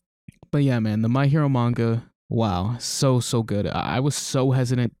 But yeah, man, the My Hero manga, wow, so good. I was so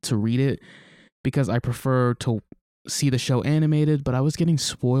hesitant to read it because I prefer to see the show animated, but I was getting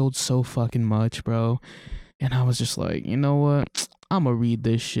spoiled so fucking much, bro. And I was just like, you know what? I'm gonna read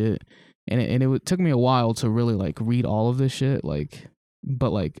this shit. And it took me a while to really like read all of this shit, like,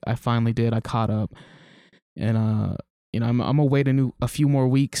 but like I finally did. I caught up, and I'm gonna wait a few more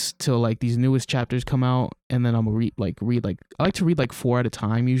weeks till like these newest chapters come out, and then I'm gonna read I like to read like 4 at a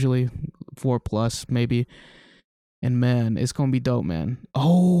time usually, 4 plus maybe. And man, it's gonna be dope, man.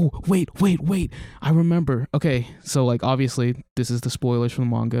 Oh, wait. I remember. Okay, so like obviously this is the spoilers from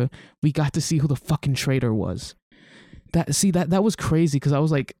the manga. We got to see who the fucking traitor was. That was crazy because I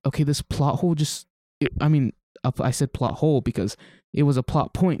was like, okay, this plot hole I said plot hole because it was a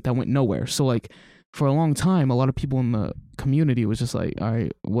plot point that went nowhere. So like for a long time, a lot of people in the community was just like, all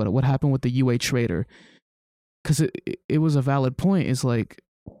right, what happened with the UA traitor? Because it was a valid point. It's like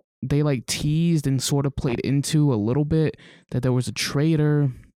they like teased and sort of played into a little bit that there was a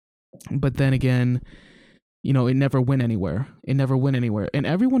traitor, but then again, it never went anywhere. And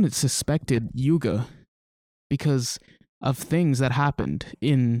everyone had suspected Yuga because of things that happened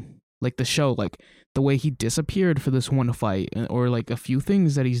in like the show, like the way he disappeared for this one fight, or like a few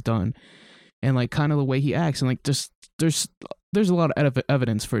things that he's done, and like kind of the way he acts, and like just there's a lot of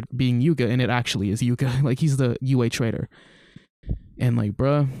evidence for it being Yuga, and it actually is Yuga. Like he's the UA traitor. And like,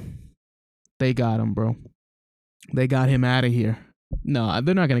 bruh, they got him, bro. They got him out of here. No,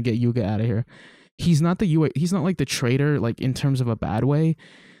 they're not gonna get Yuga out of here. He's not the UA. He's not like the traitor, like in terms of a bad way.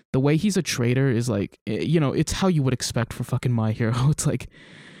 The way he's a traitor is like, it's how you would expect for fucking My Hero. It's like,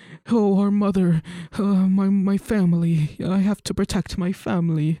 oh, our mother, my family. I have to protect my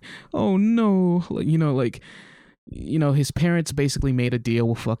family. Oh no, his parents basically made a deal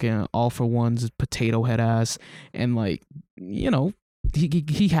with fucking All For One's potato head ass, and like,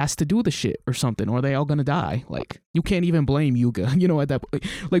 he has to do the shit or something, or they all gonna die. Like, you can't even blame Yuga. At that point,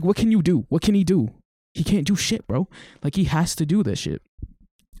 like, what can you do? What can he do? He can't do shit, bro. Like, he has to do this shit.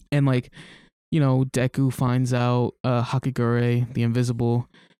 And like, Deku finds out Hakagure, the invisible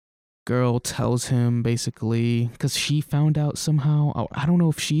girl, tells him basically because she found out somehow. I don't know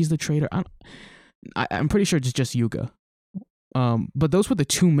if she's the traitor. I'm pretty sure it's just Yuga. But those were the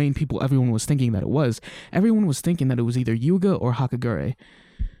two main people everyone was thinking that it was. Everyone was thinking that it was either Yuga or Hakagure.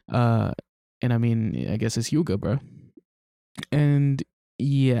 And I mean, I guess it's Yuga, bro. And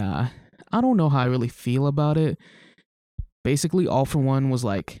yeah, I don't know how I really feel about it. Basically, All For One was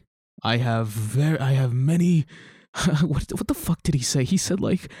like, I have many. What the fuck did he say? He said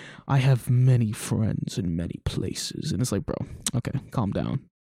like, I have many friends in many places, and it's like, bro, okay, calm down.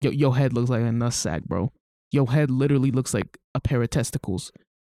 Your head looks like a nutsack, bro. Your head literally looks like a pair of testicles,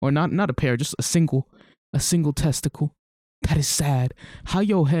 or not a pair, just a single testicle. That is sad. How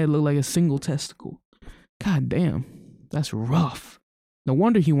your head look like a single testicle? God damn, that's rough. No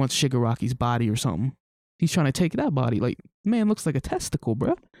wonder he wants Shigaraki's body or something. He's trying to take that body. Like, man, looks like a testicle,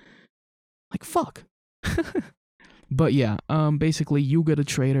 bro. Like, fuck. But yeah, basically, Yuga the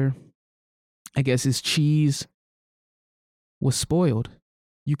traitor, I guess his cheese was spoiled.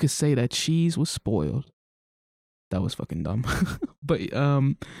 You could say that cheese was spoiled. That was fucking dumb. But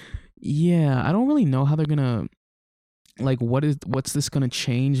yeah, I don't really know how they're gonna, like, what's this gonna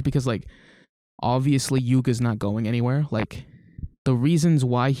change, because like obviously Yuga's not going anywhere. Like, the reasons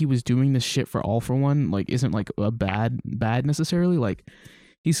why he was doing this shit for All For One like isn't like a bad necessarily. Like,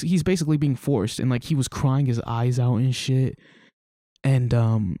 he's basically being forced, and like he was crying his eyes out and shit. And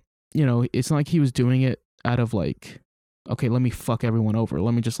it's not like he was doing it out of like, okay, let me fuck everyone over.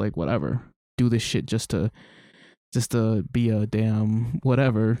 Let me just like whatever, do this shit just to be a damn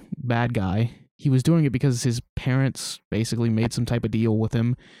whatever bad guy. He was doing it because his parents basically made some type of deal with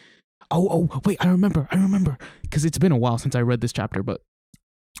him. Oh, wait, I remember. Because it's been a while since I read this chapter, but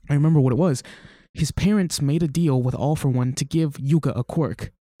I remember what it was. His parents made a deal with All For One to give Yuga a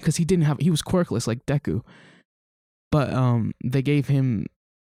quirk, because he was quirkless like Deku. But they gave him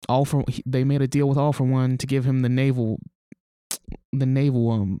they made a deal with All For One to give him the naval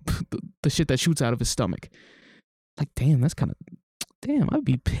the shit that shoots out of his stomach. Like, damn, I'd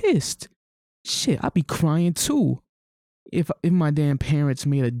be pissed. Shit, I'd be crying too. If my damn parents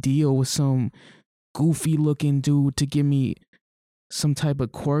made a deal with some goofy looking dude to give me some type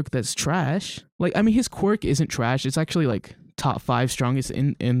of quirk that's trash. Like, I mean, his quirk isn't trash. It's actually like top 5 strongest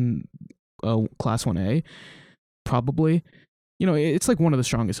in class 1A, probably. It's like one of the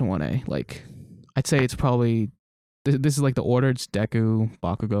strongest in 1A. Like, I'd say it's probably, this is like the order. It's Deku,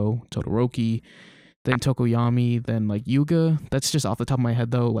 Bakugo, Todoroki, then Tokoyami, then like Yuga. That's just off the top of my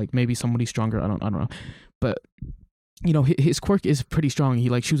head though. Like, maybe somebody stronger. I don't know. But his quirk is pretty strong. He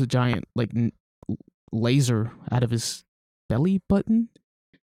like shoots a giant like laser out of his belly button.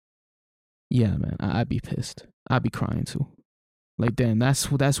 Yeah, man, I'd be pissed. I'd be crying too. Like, damn, that's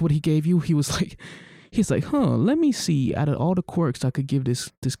what he gave you. He's like, let me see. Out of all the quirks I could give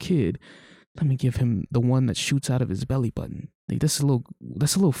this kid, let me give him the one that shoots out of his belly button. Like, that's a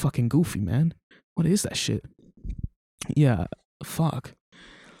little fucking goofy, man. What is that shit? Yeah, fuck.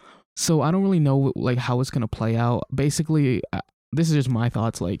 So I don't really know like how it's gonna play out. Basically, this is just my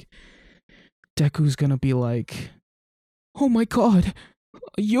thoughts. Like Deku's gonna be like, "Oh my god,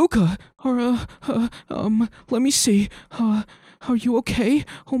 Yoga, or let me see. Are you okay?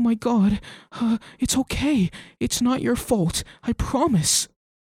 Oh my god. It's okay. It's not your fault. I promise."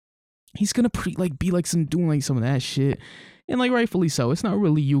 He's gonna be like doing like some of that shit, and like rightfully so. It's not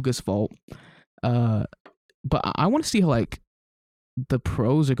really Yuga's fault. Uh, but I want to see how like the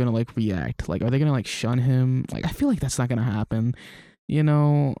pros are gonna like react. Like, are they gonna like shun him? Like, I feel like that's not gonna happen. You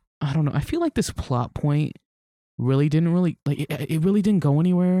know, I don't know. I feel like this plot point really didn't really like it really didn't go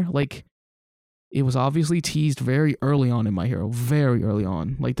anywhere. Like, it was obviously teased very early on in My Hero, very early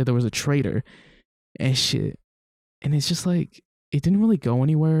on, like that there was a traitor and shit. And it's just like it didn't really go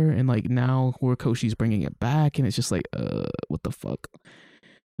anywhere. And like now Horikoshi's bringing it back, and it's just like, what the fuck?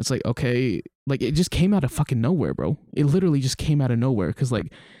 It's like, okay, like it just came out of fucking nowhere, bro. It literally just came out of nowhere because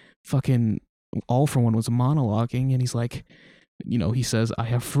like fucking All For One was monologuing, and he's like, you know, he says, "I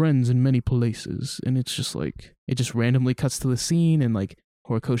have friends in many places," and it's just like it just randomly cuts to the scene, and like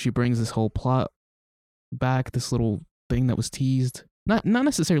Horikoshi brings this whole plot back, this little thing that was teased, not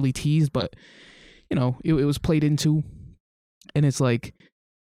necessarily teased, but you know, it was played into, and it's like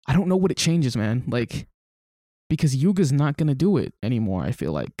I don't know what it changes, man. Like, because Yuga's not gonna do it anymore. I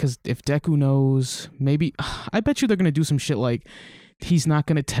feel like because if Deku knows, maybe I bet you they're gonna do some shit like he's not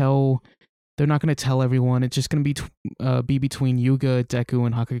gonna tell. They're not gonna tell everyone. It's just gonna be between Yuga, Deku,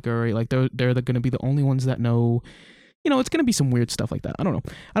 and Hakaguri. Like they're gonna be the only ones that know. You know, it's gonna be some weird stuff like that. I don't know.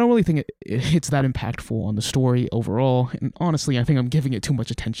 I don't really think it's that impactful on the story overall. And honestly, I think I'm giving it too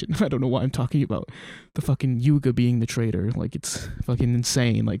much attention. I don't know why I'm talking about the fucking Yuga being the traitor. Like, it's fucking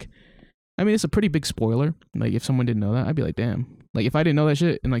insane. Like, I mean, it's a pretty big spoiler. Like, if someone didn't know that, I'd be like, damn. Like, if I didn't know that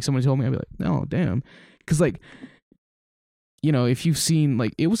shit and like someone told me, I'd be like, no, damn. Because like, you know, if you've seen,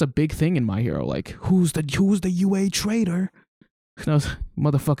 like, it was a big thing in My Hero. Like, who's the UA traitor? Those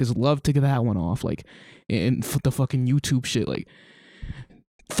motherfuckers love to get that one off, like, in the fucking YouTube shit, like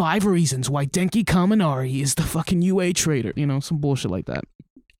 5 reasons why Denki Kaminari is the fucking UA traitor, you know, some bullshit like that.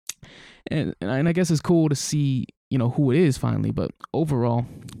 And I guess it's cool to see, you know, who it is finally, but overall,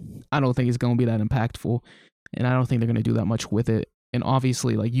 I don't think it's gonna be that impactful, and I don't think they're gonna do that much with it. And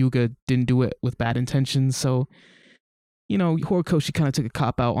obviously, like, Yuga didn't do it with bad intentions, so you know, Horikoshi kind of took a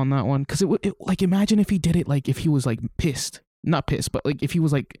cop out on that one, because it like, imagine if he did it, like, if he was like pissed. Not pissed, but like if he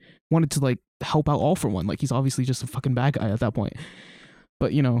was like wanted to like help out All For One, like he's obviously just a fucking bad guy at that point.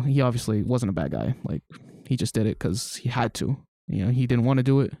 But you know, he obviously wasn't a bad guy. Like, he just did it because he had to. You know, he didn't want to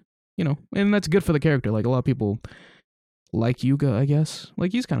do it. You know, and that's good for the character. Like, a lot of people like Yuga, I guess.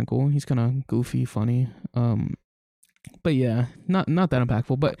 Like, he's kind of cool. He's kind of goofy, funny. But yeah, not that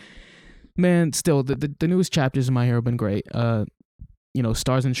impactful. But man, still, the newest chapters in My Hero have been great. You know,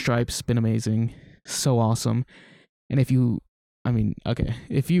 Stars and Stripes been amazing, so awesome. And if you've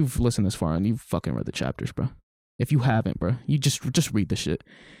listened this far and you've fucking read the chapters, bro. If you haven't, bro, you just read the shit.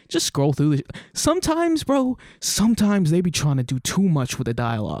 Just scroll through the Sometimes, bro, they be trying to do too much with the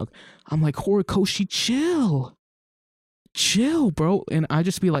dialogue. I'm like, Horikoshi, chill, bro. And I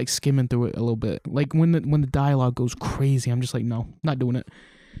just be like skimming through it a little bit. Like, when the dialogue goes crazy, I'm just like, no, not doing it.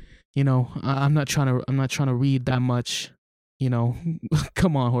 You know, I'm not trying to read that much. You know,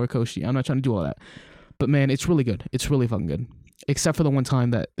 come on, Horikoshi. I'm not trying to do all that. But man, it's really good. It's really fucking good. Except for the one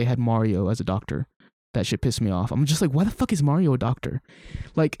time that they had Mario as a doctor. That shit pissed me off. I'm just like, why the fuck is Mario a doctor?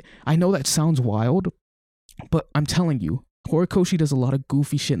 Like, I know that sounds wild, but I'm telling you, Horikoshi does a lot of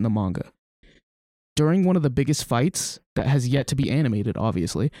goofy shit in the manga. During one of the biggest fights that has yet to be animated,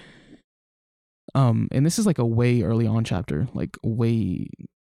 obviously. And this is like a way early on chapter, like way,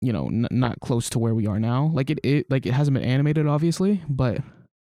 you know, not close to where we are now. Like, it hasn't been animated, obviously, but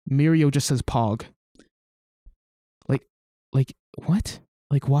Mirio just says Pog. Like, what?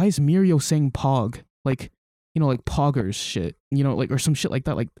 Like, why is Mirio saying Pog? Like, you know, like Poggers shit, you know, like, or some shit like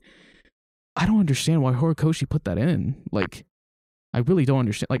that. Like, I don't understand why Horikoshi put that in. Like, I really don't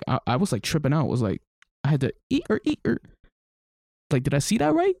understand. Like, I was like tripping out. It was like, I had to eat her. Like, did I see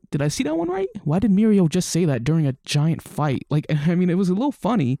that right? Did I see that one right? Why did Mirio just say that during a giant fight? Like, I mean, it was a little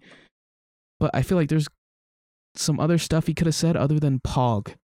funny, but I feel like there's some other stuff he could have said other than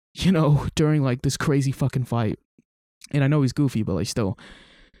Pog, you know, during like this crazy fucking fight. And I know he's goofy, but like, still,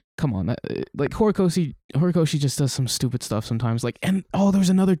 come on. Like, Horikoshi just does some stupid stuff sometimes. Like, and there's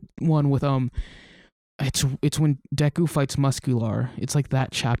another one with it's when Deku fights Muscular. It's like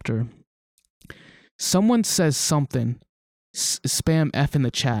that chapter. Someone says something, spam F in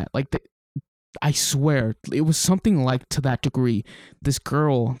the chat. Like, I swear it was something like to that degree. This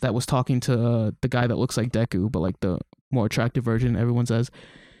girl that was talking to the guy that looks like Deku, but like the more attractive version, everyone says.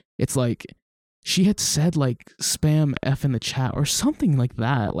 It's like she had said like spam F in the chat or something like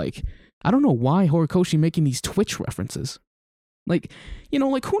that. Like, I don't know why Horikoshi making these Twitch references. Like,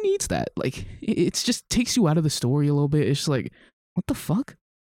 like who needs that? Like, it's just takes you out of the story a little bit. It's just like, what the fuck?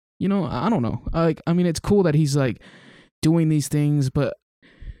 I don't know. It's cool that he's like doing these things, but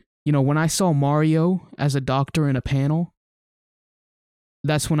when I saw Mario as a doctor in a panel,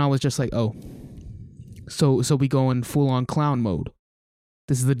 that's when I was just like, oh, so we go in full on clown mode.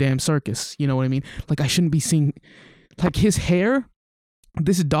 This is the damn circus. You know what I mean? Like, I shouldn't be seeing, like, his hair,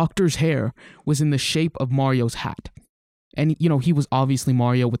 this doctor's hair was in the shape of Mario's hat. And, he was obviously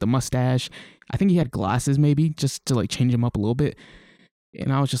Mario with a mustache. I think he had glasses maybe just to like change him up a little bit.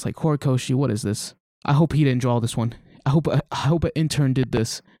 And I was just like, Horikoshi, what is this? I hope he didn't draw this one. I hope an intern did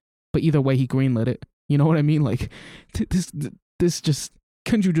this. But either way, he greenlit it. You know what I mean? Like, this just,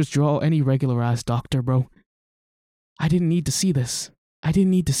 couldn't you just draw any regular ass doctor, bro? I didn't need to see this. I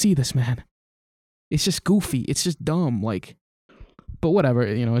didn't need to see this, man. It's just goofy. It's just dumb. Like, but whatever,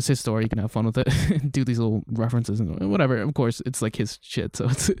 it's his story. You can have fun with it. Do these little references and whatever. Of course, it's like his shit. So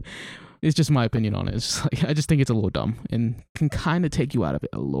it's just my opinion on it. It's just like, I just think it's a little dumb and can kind of take you out of it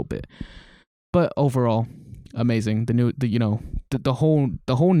a little bit. But overall, amazing. The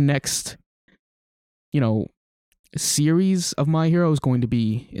whole next, series of My Hero is going to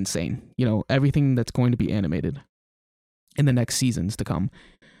be insane. Everything that's going to be animated in the next seasons to come,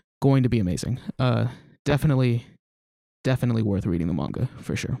 going to be amazing. Definitely worth reading the manga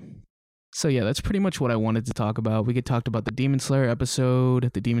for sure. So yeah, that's pretty much what I wanted to talk about. We talked about the Demon Slayer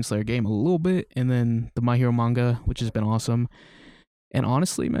episode, the Demon Slayer game a little bit, and then the My Hero manga, which has been awesome. And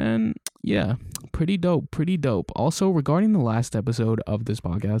honestly, man, yeah, pretty dope. Also, regarding the last episode of this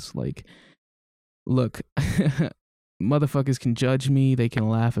podcast, like, look, motherfuckers can judge me, they can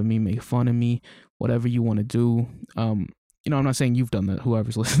laugh at me, make fun of me, whatever you want to do. I'm not saying you've done that,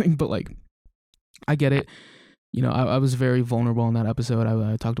 whoever's listening, but like, I get it. I was very vulnerable in that episode.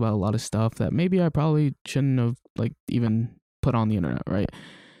 I talked about a lot of stuff that maybe I probably shouldn't have like even put on the internet, right?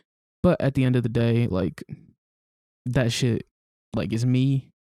 But at the end of the day, like, that shit like is me.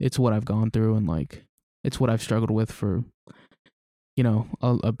 It's what I've gone through, and like it's what I've struggled with for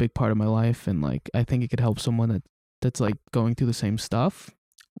a big part of my life, and like I think it could help someone that's like going through the same stuff.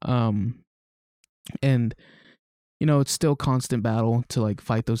 And it's still constant battle to like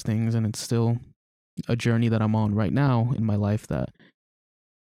fight those things, and it's still a journey that I'm on right now in my life that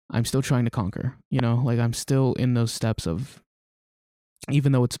I'm still trying to conquer. Like I'm still in those steps of,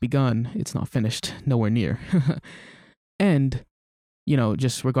 even though it's begun, it's not finished, nowhere near. And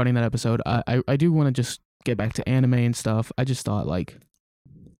just regarding that episode, I do want to just get back to anime and stuff. I just thought, like,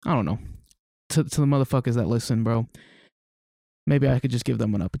 I don't know, to the motherfuckers that listen, bro, maybe I could just give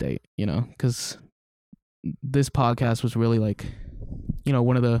them an update, because this podcast was really like,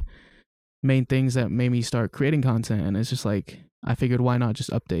 one of the main things that made me start creating content. And it's just like, I figured, why not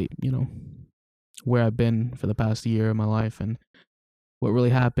just update, where I've been for the past year of my life and what really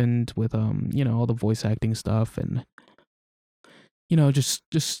happened with, all the voice acting stuff and, just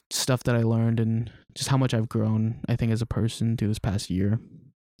stuff that I learned and just how much I've grown, I think, as a person through this past year.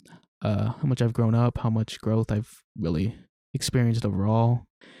 How much I've grown up, how much growth I've really experienced overall.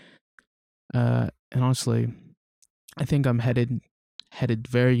 And honestly, I think I'm headed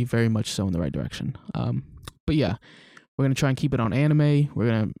very, very much so in the right direction. But yeah, we're going to try and keep it on anime. We're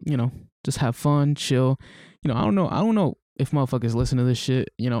going to, just have fun, chill. I don't know if motherfuckers listen to this shit.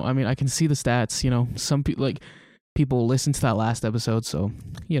 I can see the stats, some people, like, people listen to that last episode, so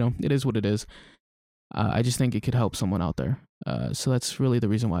it is what it is. I just think it could help someone out there, so that's really the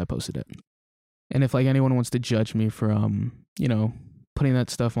reason why I posted it. And if like anyone wants to judge me for putting that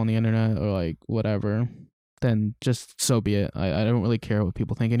stuff on the internet or like whatever, then just so be it. I don't really care what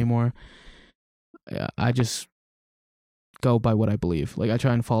people think anymore. I just go by what I believe. Like, I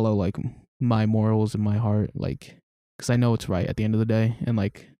try and follow like my morals in my heart, like, because I know it's right at the end of the day. And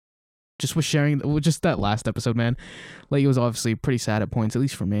like, just with sharing just that last episode, man, like, it was obviously pretty sad at points, at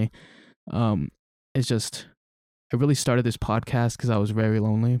least for me. It's just, I really started this podcast because I was very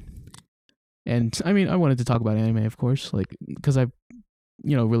lonely. And I mean, I wanted to talk about anime, of course, like, because I,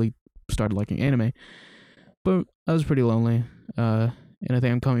 really started liking anime, but I was pretty lonely. And I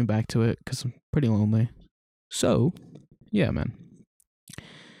think I'm coming back to it because I'm pretty lonely. So yeah, man.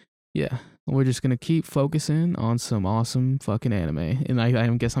 Yeah. We're just going to keep focusing on some awesome fucking anime. And I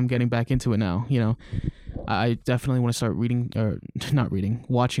guess I'm getting back into it now. I definitely want to start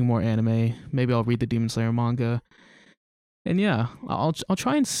watching more anime. Maybe I'll read the Demon Slayer manga. And yeah, I'll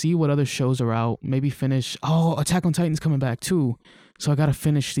try and see what other shows are out. Maybe finish. Oh, Attack on Titan's coming back too. So I got to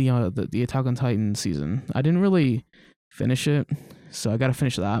finish the Attack on Titan season. I didn't really finish it. So I gotta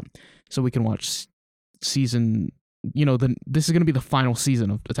finish that so we can watch season. This is gonna be the final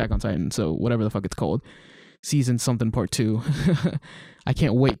season of Attack on Titan. So whatever the fuck it's called, season something part 2. I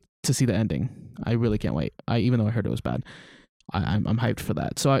can't wait to see the ending. I really can't wait. Even though I heard it was bad, I'm hyped for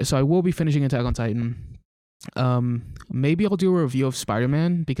that. So I will be finishing Attack on Titan. Maybe I'll do a review of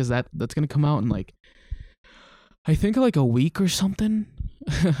Spider-Man because that's gonna come out in like, I think like a week or something.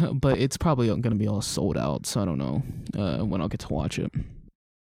 But it's probably gonna be all sold out, so I don't know when I'll get to watch it.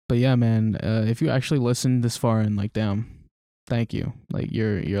 But yeah, man, if you actually listened this far and like, damn, thank you. Like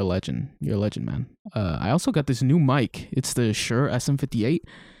you're a legend. You're a legend, man. I also got this new mic. It's the Shure SM58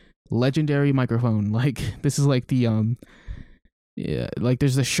 legendary microphone. Like this is like the yeah, like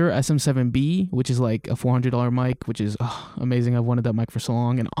there's the Shure SM7B, which is like a $400 mic, which is amazing. I've wanted that mic for so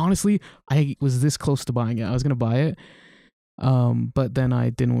long, and honestly, I was this close to buying it. I was gonna buy it, but then I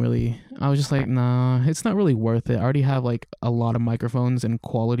didn't really. I was just like, nah, it's not really worth it. I already have like a lot of microphones and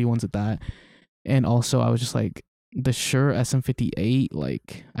quality ones at that, and also I was just like, the Shure SM58,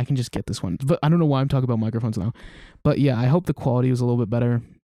 like I can just get this one. But I don't know why I'm talking about microphones now. But yeah, I hope the quality was a little bit better.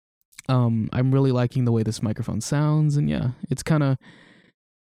 I'm really liking the way this microphone sounds, and yeah, it's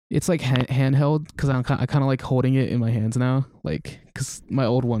like handheld because I kind of like holding it in my hands now, like because my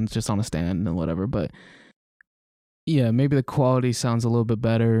old one's just on a stand and whatever. But yeah, maybe the quality sounds a little bit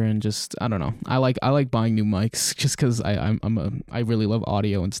better, and just I don't know. I like buying new mics just because I really love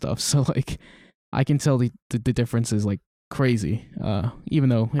audio and stuff. So like I can tell the difference is like crazy, even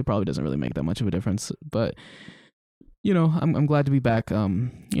though it probably doesn't really make that much of a difference, but. I'm glad to be back,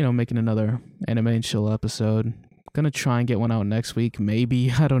 making another Anime and Chill episode. Gonna try and get one out next week,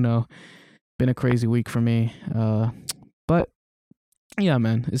 maybe. I don't know. Been a crazy week for me. But yeah,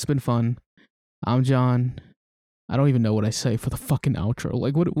 man, it's been fun. I'm John. I don't even know what I say for the fucking outro.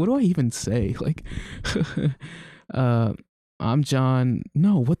 Like, what do I even say? Like, I'm John.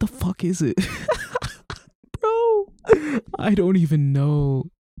 No, what the fuck is it? Bro, I don't even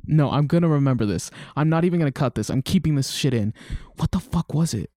know. No, I'm gonna remember this. I'm not even gonna cut this. I'm keeping this shit in. What the fuck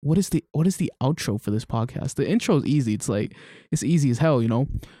was it? What is the outro for this podcast? The intro is easy. It's like it's easy as hell,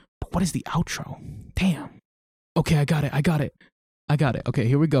 But what is the outro? Damn. Okay, I got it. Okay,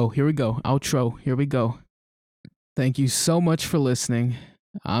 here we go. Outro. Here we go. Thank you so much for listening.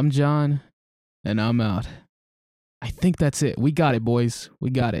 I'm John, and I'm out. I think that's it. We got it, boys.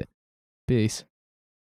 We got it. Peace.